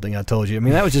China symbol thing I told you, I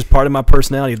mean, that was just part of my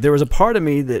personality. There was a part of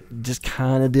me that just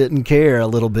kind of didn't care a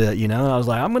little bit, you know. And I was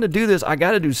like, I'm going to do this. I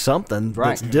got to do something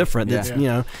that's different. That's, you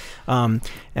know,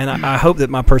 and I hope that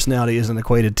my personality isn't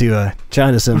equated to a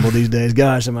China symbol these days.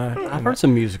 Gosh, I've heard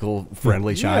some musical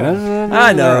friendly China.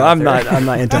 I know. I'm not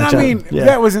anti-China. And I mean,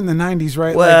 that was in the 90s,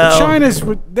 right? Well, like the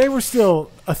Chinas, they were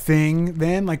still a thing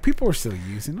then. Like people were still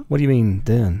using them. What do you mean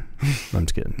then? I'm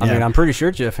just kidding. I mean, I'm pretty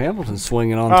sure Jeff Hamilton's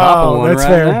swinging on top of one that's right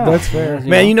fair. now. That's fair.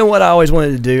 Man, you know what I always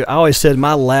wanted to do? I always said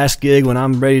my last gig, when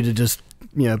I'm ready to just,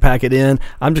 you know, pack it in,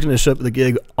 I'm just going to show up at the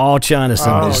gig all China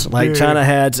symbols, like China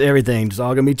hats, everything. It's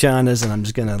all going to be Chinas, and I'm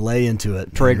just going to lay into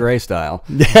it. Trey Gray style.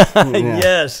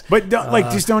 Yes. But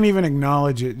just don't even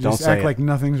acknowledge it. Just act like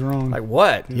nothing's wrong. Like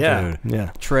what?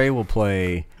 Dude, Trey will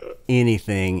play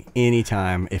anything,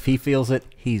 anytime. If he feels it,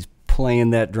 he's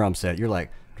playing that drum set. You're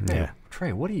like,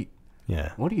 Trey, what are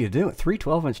you doing? 3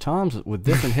 12-inch toms with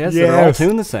different heads that are all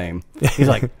tuned the same. He's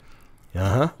like,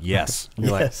 yes.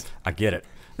 You're like, I get it.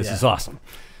 This is awesome.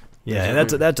 Yeah,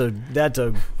 that's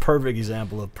a perfect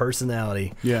example of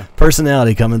personality. Yeah,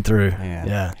 personality coming through. Man,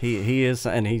 yeah, he is,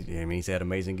 and he's had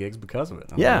amazing gigs because of it.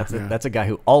 I mean, yeah, that's a guy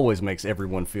who always makes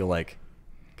everyone feel like,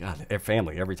 God, their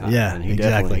family every time. Yeah, and he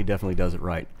definitely does it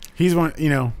right. He's one. You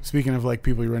know, speaking of like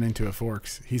people you run into at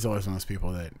Forks, he's always one of those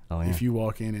people that if you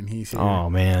walk in and he's here, oh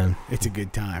man, it's a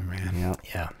good time, man.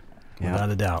 Yeah,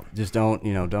 without a doubt. Just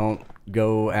don't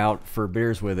go out for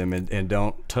beers with him and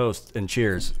don't toast and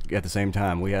cheers at the same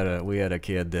time. We had a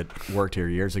kid that worked here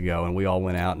years ago, and we all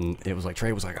went out, and it was like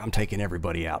Trey was like, I'm taking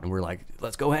everybody out, and we're like,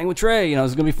 let's go hang with Trey, you know,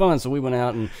 it's gonna be fun. So we went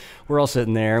out, and we're all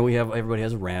sitting there, and everybody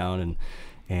has a round,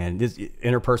 and this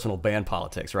interpersonal band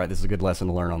politics, right? This is a good lesson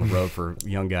to learn on the road for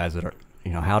young guys that are,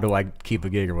 you know, how do I keep a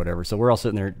gig or whatever. So we're all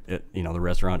sitting there at, you know, the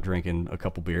restaurant drinking a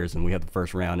couple beers, and we had the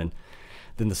first round, and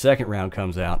then the second round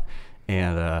comes out,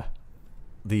 and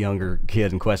the younger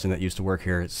kid in question that used to work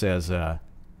here, it says,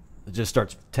 just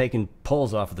starts taking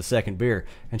pulls off of the second beer,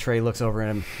 and Trey looks over at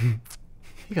him.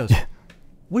 He goes,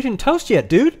 "We didn't toast yet,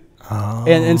 dude." Oh,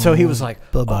 and so he was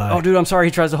like, bye-bye. "Oh, dude, I'm sorry."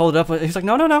 He tries to hold it up. He's like,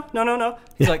 "No."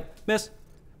 He's like, "Miss,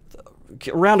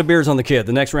 a round of beers on the kid.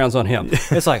 The next round's on him."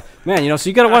 It's like, man, you know, so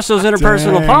you got to watch those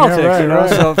interpersonal politics, you know.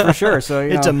 So for sure, so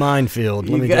it's a minefield.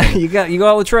 You go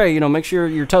out with Trey, you know, make sure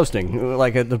you're toasting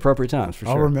like at the appropriate times. For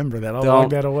sure, I'll remember that. I'll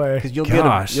log that away because you'll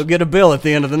get a bill at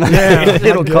the end of the night. Yeah,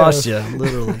 it'll cost you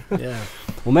literally. Yeah.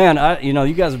 Well, man, you know,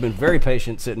 you guys have been very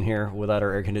patient sitting here without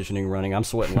our air conditioning running. I'm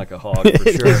sweating like a hog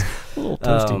for sure. A little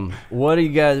toasty. What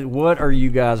are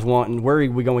you guys wanting? Where are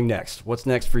we going next? What's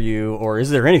next for you? Or is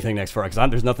there anything next for us?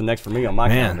 Because there's nothing next for me on my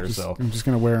calendar. So I'm just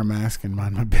gonna wear a mask and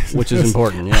mind my business, which is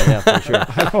important. Yeah, for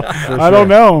sure. I don't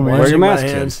know, man. Wear your mask,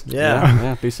 kids.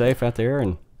 Yeah. Be safe out there.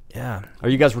 And yeah. Are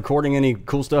you guys recording any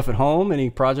cool stuff at home?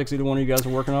 Any projects either one of you guys are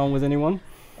working on with anyone?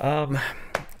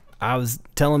 I was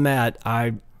telling Matt,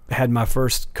 I had my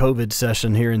first COVID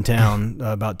session here in town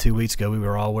about 2 weeks ago. We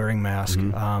were all wearing masks,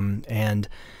 and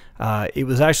it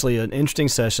was actually an interesting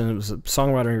session. It was a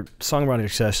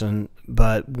songwriting session,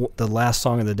 but the last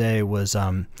song of the day was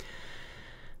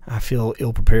I feel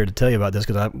ill prepared to tell you about this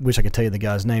because I wish I could tell you the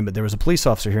guy's name, but there was a police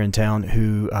officer here in town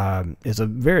who is a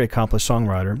very accomplished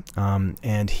songwriter,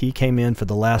 and he came in for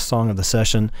the last song of the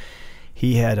session.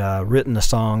 He had written a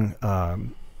song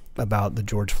about the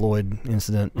George Floyd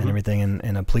incident and everything,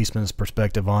 and a policeman's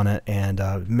perspective on it. And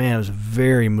man, it was a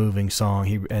very moving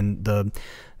song. And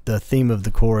the theme of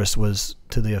the chorus was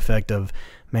to the effect of,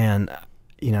 man,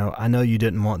 you know, I know you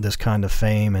didn't want this kind of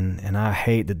fame, and I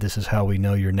hate that this is how we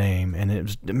know your name. And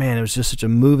it was just such a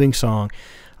moving song.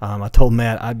 I told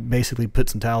Matt I basically put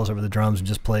some towels over the drums and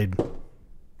just played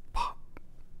pop,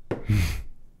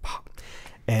 pop,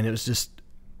 and it was just.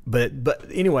 But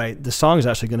anyway, the song is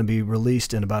actually going to be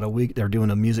released in about a week. They're doing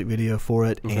a music video for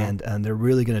it, and they're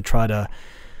really going to try to,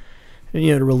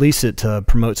 you know, to release it to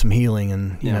promote some healing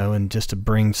and you know, and just to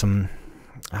bring some,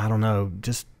 I don't know,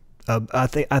 just I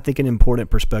think an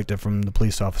important perspective from the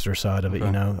police officer side of it,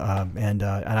 you know, and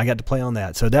I got to play on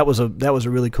that. So that was a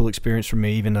really cool experience for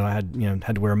me, even though I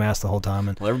had to wear a mask the whole time.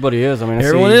 And well, everybody is. I mean,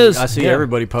 I see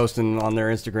everybody posting on their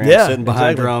Instagram, sitting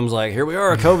behind drums, like, here we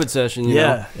are, a COVID session. You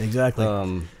know? Exactly.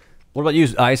 What about you,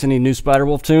 Ice? Any new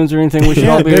Spyderwulf tunes or anything we should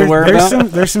all be aware about?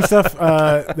 There's some stuff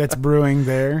that's brewing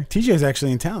there. TJ's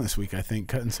actually in town this week, I think,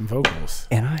 cutting some vocals.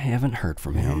 And I haven't heard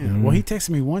from him. Yeah. Well, he texted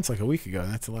me once like a week ago,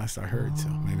 and that's the last I heard, so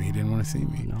maybe he didn't want to see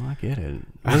me. No, I get it.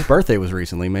 His birthday was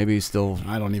recently. Maybe he's still...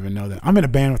 I don't even know that. I'm in a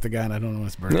band with the guy, and I don't know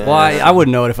his birthday. Well, I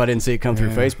wouldn't know it if I didn't see it come through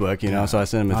Facebook, you know, so I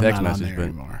sent him a text message. But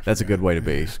anymore. that's a good way to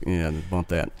be. Yeah, bump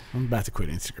that. I'm about to quit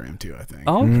Instagram, too, I think.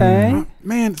 Okay.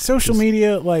 Man, social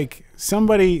media, like...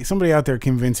 Somebody out there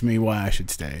convince me why I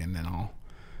should stay, and then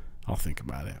I'll think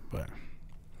about it. But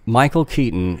Michael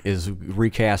Keaton is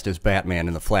recast as Batman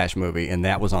in the Flash movie, and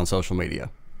that was on social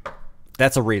media.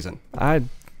 That's a reason.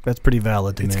 That's pretty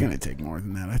valid to me. It's going to take more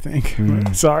than that, I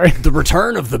think. Sorry. The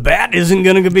return of the Bat isn't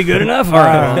going to be good enough? All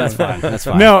right, well, that's fine. That's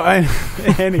fine. No,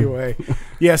 anyway.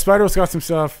 Yeah, Spyderwulf's got some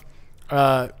stuff.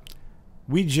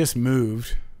 We just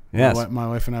moved. Yes. My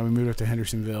wife and I, we moved up to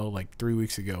Hendersonville like 3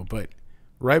 weeks ago, but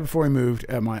right before we moved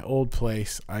at my old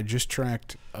place, I just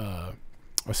tracked a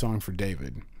song for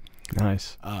David.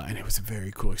 Nice. And it was a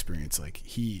very cool experience. Like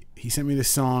he sent me this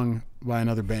song by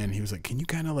another band. He was like, "Can you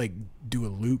kind of like do a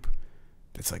loop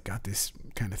that's like got this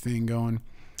kind of thing going?"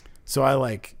 So I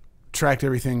like tracked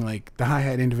everything, like the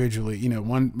hi-hat individually, you know,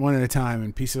 one at a time,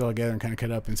 and pieced it all together and kind of cut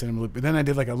up and sent him a loop. But then I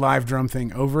did like a live drum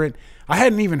thing over it. I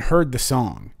hadn't even heard the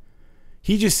song.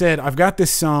 He just said, "I've got this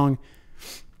song.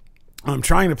 I'm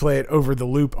trying to play it over the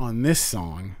loop on this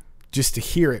song just to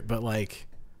hear it, but like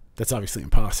that's obviously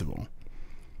impossible."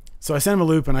 So I sent him a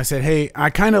loop and I said, "Hey,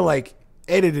 I kind of like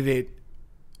edited it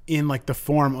in like the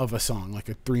form of a song, like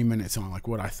a 3-minute song, like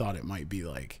what I thought it might be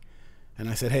like." And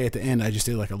I said, "Hey, at the end, I just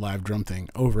did like a live drum thing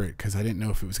over it because I didn't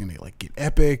know if it was going to like get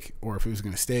epic or if it was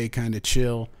going to stay kind of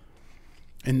chill."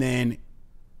 And then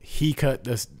he cut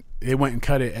this. They went and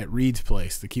cut it at Reed's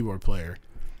place, the keyboard player.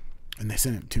 And they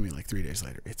sent it to me like 3 days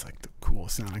later. It's like the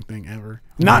coolest sounding thing ever.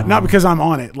 Not because I'm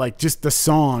on it. Like just the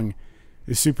song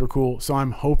is super cool. So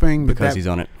I'm hoping because he's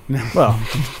on it. No. Well,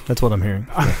 that's what I'm hearing.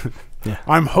 Yeah.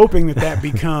 I'm hoping that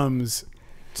becomes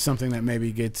something that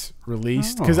maybe gets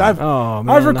released because I've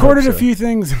recorded a few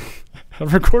things.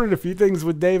 I've recorded a few things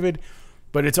with David,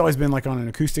 but it's always been like on an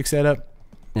acoustic setup,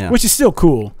 which is still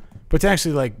cool. But to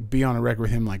actually like be on a record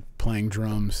with him like playing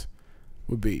drums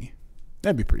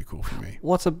that'd be pretty cool for me.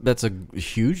 That's a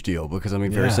huge deal because I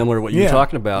mean, very similar to what you were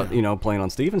talking about. You know, playing on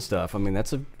Steven's stuff. I mean,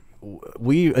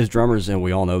 we as drummers, and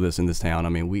we all know this in this town. I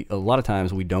mean, a lot of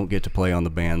times we don't get to play on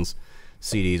the band's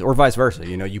CDs, or vice versa.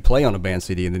 You know, you play on a band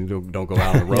CD and then don't go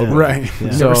out on the road. Right.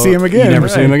 Yeah. So never see him again. You never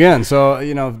see him again. So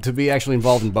you know, to be actually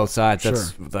involved in both sides,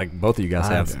 that's like both of you guys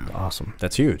have. Awesome.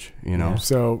 That's huge. You know. Yeah.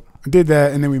 So I did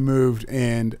that, and then we moved,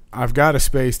 and I've got a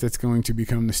space that's going to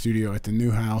become the studio at the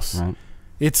new house. Right.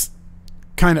 It's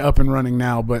kind of up and running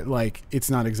now, but like it's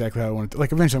not exactly how I want it.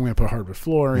 Like eventually I'm going to put hardwood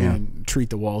floor in and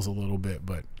treat the walls a little bit,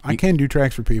 but I can do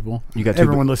tracks for people. You got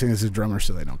everyone listening is a drummer,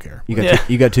 so they don't care.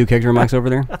 You got two kick drum mics over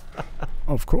there?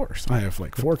 Oh, of course. I have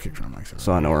like 4 kick drum mics over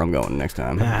so I know where I'm going next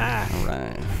time. All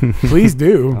right. Please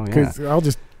do, because I'll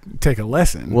just take a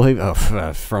lesson. Well,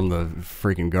 from the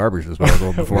freaking garbage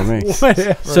disposal before me.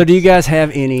 Whatever. So do you guys have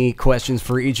any questions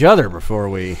for each other before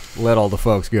we let all the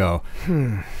folks go?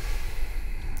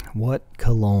 What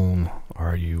cologne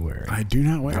are you wearing? I do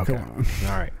not wear cologne.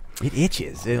 All right. It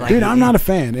itches. Dude, I'm not a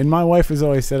fan. And my wife has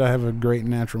always said I have a great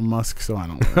natural musk, so I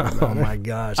don't wear it. Oh, my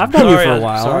gosh. I've known you for a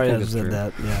while. Sorry I said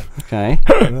that. Yeah. Okay.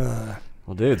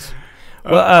 Well, dudes.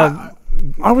 Well,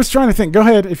 I was trying to think. Go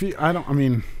ahead.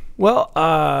 Well,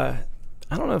 I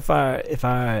don't know if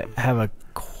I have a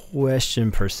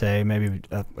question per se, maybe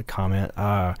a comment.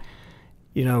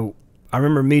 You know, I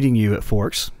remember meeting you at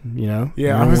Forks. You know.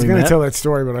 Yeah, I was going to tell that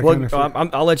story, but I'll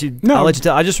let you. No. I'll let you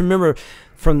tell. I just remember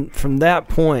from that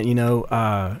point, you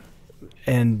know,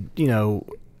 and you know,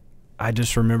 I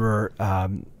just remember,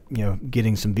 you know,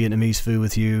 getting some Vietnamese food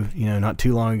with you. You know, not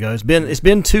too long ago. It's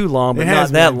been too long, but not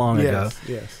that long ago.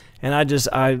 Yes.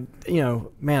 And you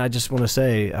know, man, I just want to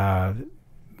say,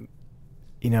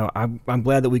 you know, I'm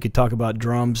glad that we could talk about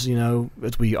drums, you know,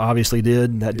 as we obviously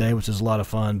did that day, which was a lot of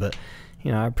fun. But,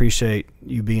 you know, I appreciate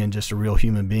you being just a real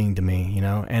human being to me, you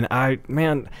know. And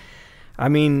I'm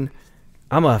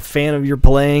a fan of your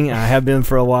playing. I have been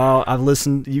for a while. I've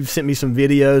listened. You've sent me some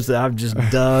videos that I've just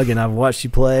dug, and I've watched you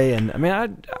play. And I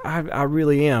mean, I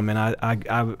really am. And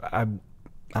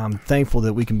I'm thankful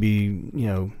that we can be, you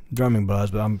know, drumming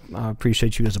buds, but I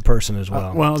appreciate you as a person as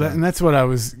well. And that's what I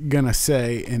was gonna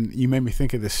say, and you made me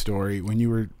think of this story when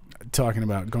you were talking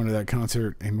about going to that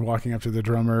concert and walking up to the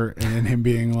drummer and then him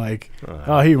being like,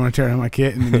 "Oh, hey, you want to tear down my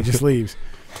kit?" and then he just leaves.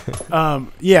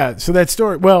 Yeah. So that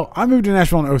story. Well, I moved to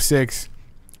Nashville in 2006.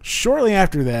 Shortly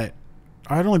after that,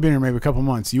 I'd only been here maybe a couple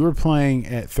months. You were playing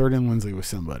at 3rd and Lindsley with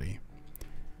somebody.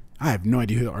 I have no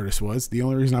idea who the artist was. The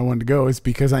only reason I wanted to go is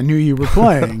because I knew you were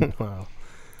playing. Wow.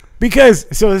 Because,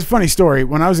 so it's a funny story.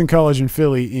 When I was in college in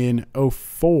Philly in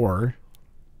 2004,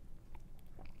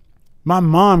 my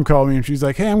mom called me and she's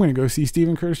like, hey, I'm going to go see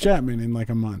Steven Curtis Chapman in like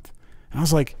a month. And I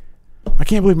was like, I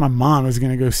can't believe my mom is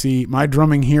going to go see my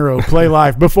drumming hero play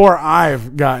live before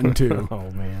I've gotten to. Oh,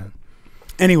 man.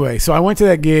 Anyway, so I went to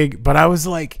that gig, but I was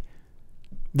like,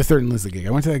 the 3rd and Lindsley gig.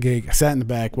 I went to that gig. I sat in the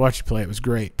back, watched you play. It was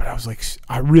great. But I was like,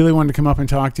 I really wanted to come up and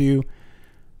talk to you.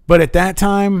 But at that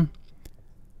time,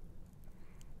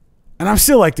 and I'm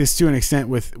still like this to an extent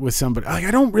with somebody. Like,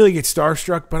 I don't really get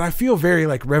starstruck, but I feel very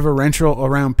like reverential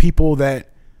around people that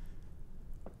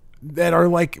are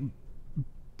like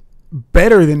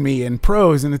better than me and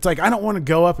pros. And it's like, I don't want to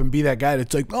go up and be that guy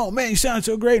that's like, oh man, you sound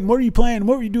so great. And what are you playing?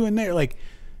 What were you doing there? Like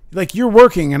you're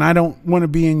working and I don't want to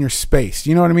be in your space.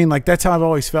 You know what I mean? Like, that's how I've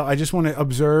always felt. I just want to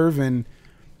observe and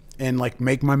like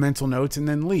make my mental notes and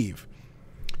then leave.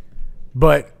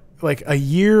 But like a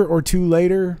year or two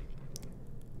later,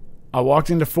 I walked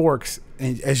into Forks,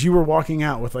 and as you were walking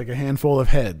out with like a handful of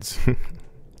heads,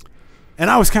 and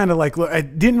I was kind of like, look,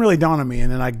 it didn't really dawn on me. And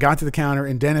then I got to the counter,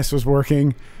 and Dennis was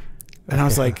working, and I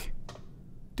was like,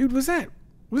 dude, was that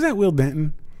Will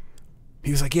Denton?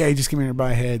 He was like, yeah, he just came in here to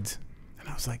buy heads. And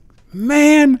I was like,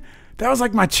 man, that was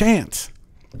like my chance.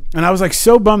 And I was like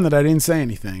so bummed that I didn't say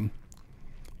anything.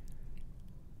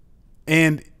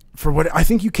 And for what I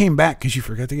think you came back because you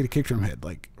forgot to get a kick drum head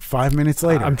like 5 minutes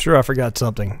later. I'm sure I forgot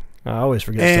something. I always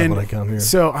forget stuff when I come here.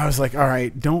 So I was like, all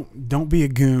right, don't be a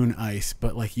goon, Ice,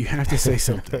 but like you have to say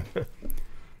something.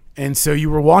 And so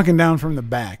you were walking down from the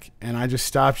back, and I just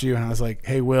stopped you, and I was like,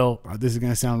 hey, Will, this is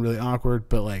going to sound really awkward,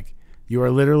 but like you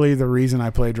are literally the reason I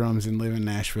play drums and live in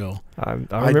Nashville. I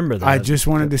remember that. I just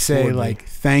wanted to say like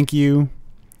thank you.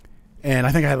 And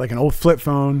I think I had like an old flip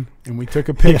phone, and we took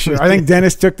a picture. I think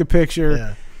Dennis took the picture.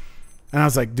 Yeah. And I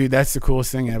was like, dude, that's the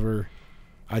coolest thing ever.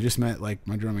 I just met like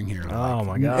my drumming hero. Oh like,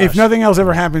 my gosh. If nothing else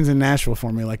ever happens in Nashville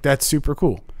for me, like that's super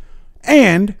cool.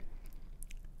 And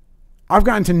I've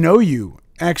gotten to know you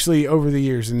actually over the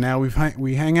years, and now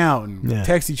we hang out and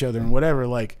text each other and whatever.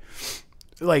 Like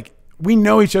we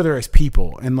know each other as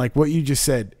people, and like what you just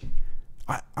said,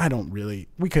 I don't really.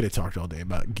 We could have talked all day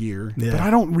about gear, but I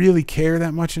don't really care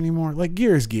that much anymore. Like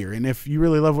gear is gear, and if you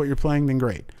really love what you're playing, then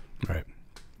great. Right.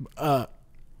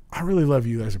 I really love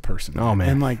you as a person. Oh man.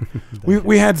 And like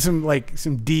we had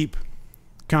some deep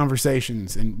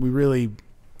conversations, and we really,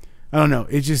 I don't know.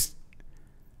 It just,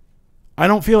 I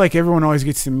don't feel like everyone always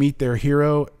gets to meet their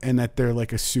hero and that they're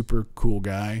like a super cool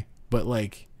guy, but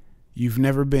like you've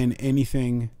never been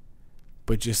anything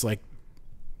but just like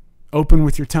open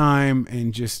with your time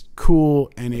and just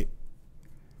cool. And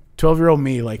 12-year-old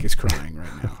me like is crying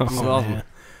right now. Oh, man.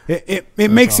 It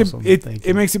makes awesome.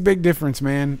 it makes a big difference,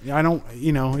 man. I don't,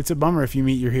 it's a bummer if you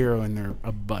meet your hero and they're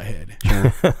a butthead.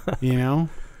 Sure.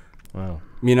 Wow.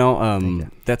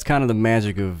 That's kind of the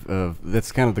magic of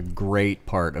that's kind of the great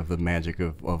part of the magic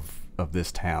of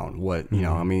this town. What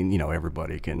I mean,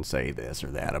 everybody can say this or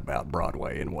that about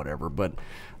Broadway and whatever, but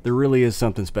there really is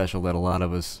something special that a lot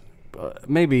of us.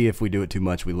 Maybe if we do it too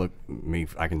much,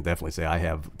 I can definitely say I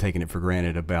have taken it for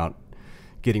granted about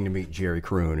getting to meet Jerry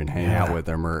Croon and hang out with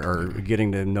them, or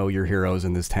getting to know your heroes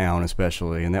in this town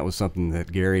especially. And that was something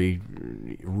that Gary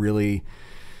really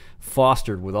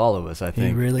fostered with all of us, I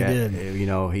think. He really did.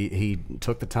 He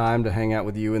took the time to hang out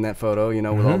with you in that photo,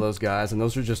 with all those guys. And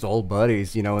those are just old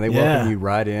buddies, and they welcome you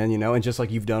right in, and just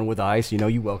like you've done with Ice,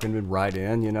 you welcomed him right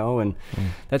in, and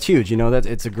that's huge.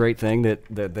 It's a great thing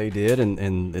that they did,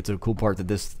 and it's a cool part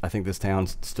that I think this town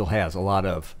still has a lot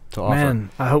of to offer.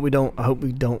 Man, I hope we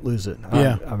don't lose it.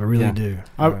 Yeah. I really do.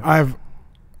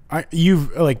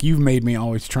 You've made me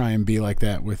always try and be like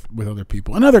that with other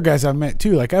people and other guys I've met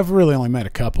too. Like I've really only met a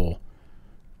couple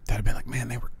that have been like, man,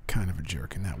 they were kind of a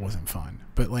jerk and that wasn't fun.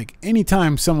 But like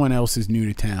anytime someone else is new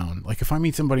to town, like if I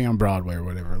meet somebody on Broadway or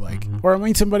whatever, like, or I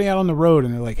meet somebody out on the road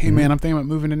and they're like, hey man, I'm thinking about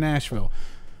moving to Nashville.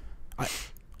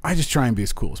 I just try and be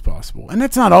as cool as possible. And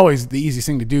that's not always the easiest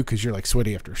thing to do because you're like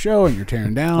sweaty after a show and you're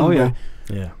tearing down. Oh yeah.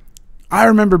 Yeah. I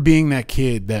remember being that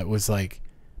kid that was like,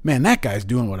 man, that guy's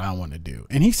doing what I want to do.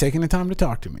 And he's taking the time to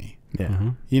talk to me.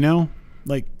 Yeah.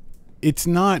 Like it's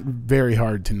not very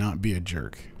hard to not be a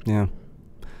jerk. Yeah.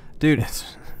 Dude,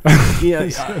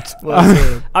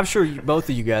 I'm sure both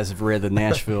of you guys have read the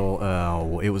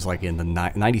Nashville, it was like in the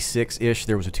 96-ish,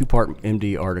 there was a 2-part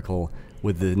MD article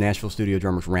with the Nashville Studio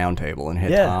Drummers Roundtable, and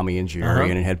it had Tommy and Jerry,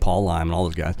 and it had Paul Lyme and all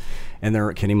those guys, and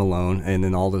they're Kenny Malone, and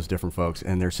then all those different folks,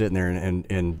 and they're sitting there,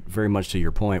 and very much to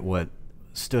your point, what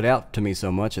stood out to me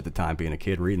so much at the time, being a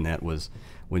kid reading that, was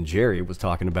when Jerry was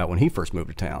talking about when he first moved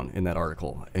to town in that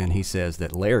article. And he says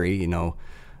that Larry, you know,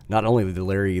 not only did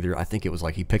Larry either, I think it was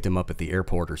like he picked him up at the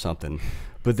airport or something,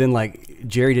 but then like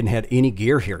Jerry didn't have any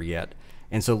gear here yet.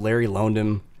 And so Larry loaned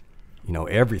him, you know,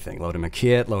 everything. Loaned him a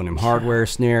kit, loaned him hardware,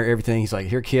 snare, everything. He's like,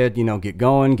 here, kid, you know, get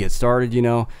going, get started, you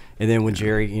know. And then when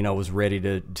Jerry, you know, was ready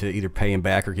to either pay him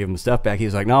back or give him the stuff back, he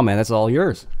was like, no, man, that's all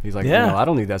yours. He's like, you know, I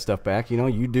don't need that stuff back. You know,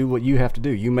 you do what you have to do.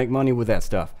 You make money with that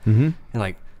stuff. And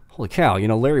like, holy cow, you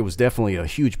know, Larry was definitely a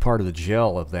huge part of the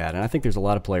gel of that. And I think there's a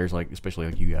lot of players, like especially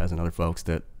like you guys and other folks,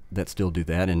 that still do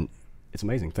that. And it's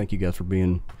amazing. Thank you guys for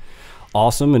being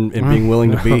awesome and being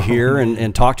willing to be here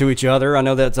and talk to each other. I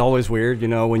know that's always weird, you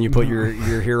know, when you put your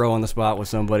hero on the spot with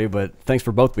somebody, but thanks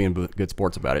for both being good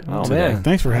sports about it. Oh, today. man.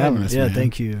 Thanks for having us, man.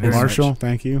 Thank you. Marshall,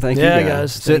 thank you. Thank you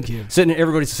guys. Thank you.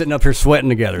 Everybody's sitting up here sweating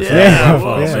together. So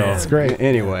It's great.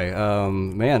 Anyway,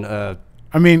 man.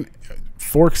 I mean,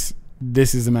 Forks,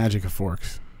 this is the magic of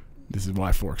Forks. This is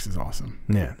why Forks is awesome.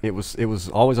 Yeah. It was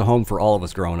always a home for all of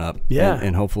us growing up. Yeah.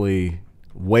 And hopefully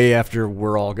way after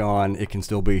we're all gone, it can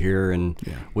still be here, and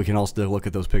we can all still look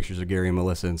at those pictures of Gary and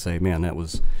Melissa and say, man,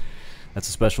 that's a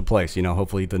special place. You know,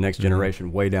 hopefully the next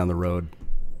generation way down the road,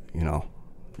 you know,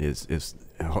 it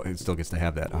still gets to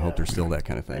have that. I hope there's still that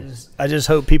kind of thing. I just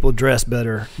hope people dress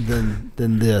better than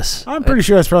this. I'm pretty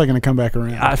sure that's probably going to come back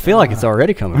around. I feel like it's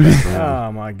already coming back around.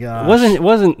 Oh my gosh. It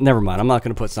wasn't never mind. I'm not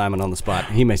going to put Simon on the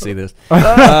spot. He may see this.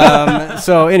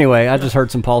 So anyway, I just heard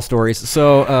some Paul stories.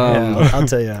 So I'll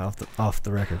tell you off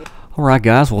the record. All right,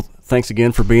 guys. Well, thanks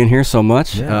again for being here so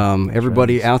much.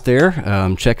 Everybody out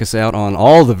there, check us out on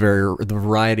all the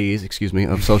varieties,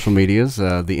 of social medias,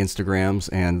 the Instagrams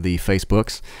and the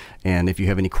Facebooks. And if you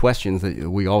have any questions,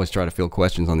 we always try to field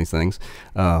questions on these things,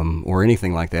 or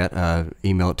anything like that,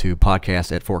 email it to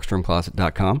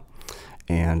podcast@forksdrumcloset.com.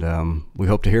 And we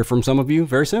hope to hear from some of you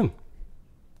very soon.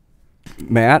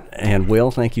 Matt and Will,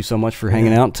 thank you so much for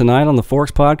hanging out tonight on the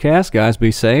Forks podcast. Guys,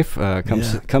 be safe.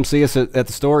 Come see us at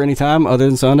the store anytime other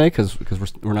than Sunday, because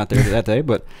we're not there that day.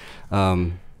 But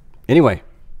anyway,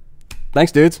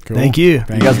 thanks, dudes. Cool. Thank you.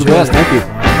 You guys are the best. Thank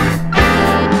you.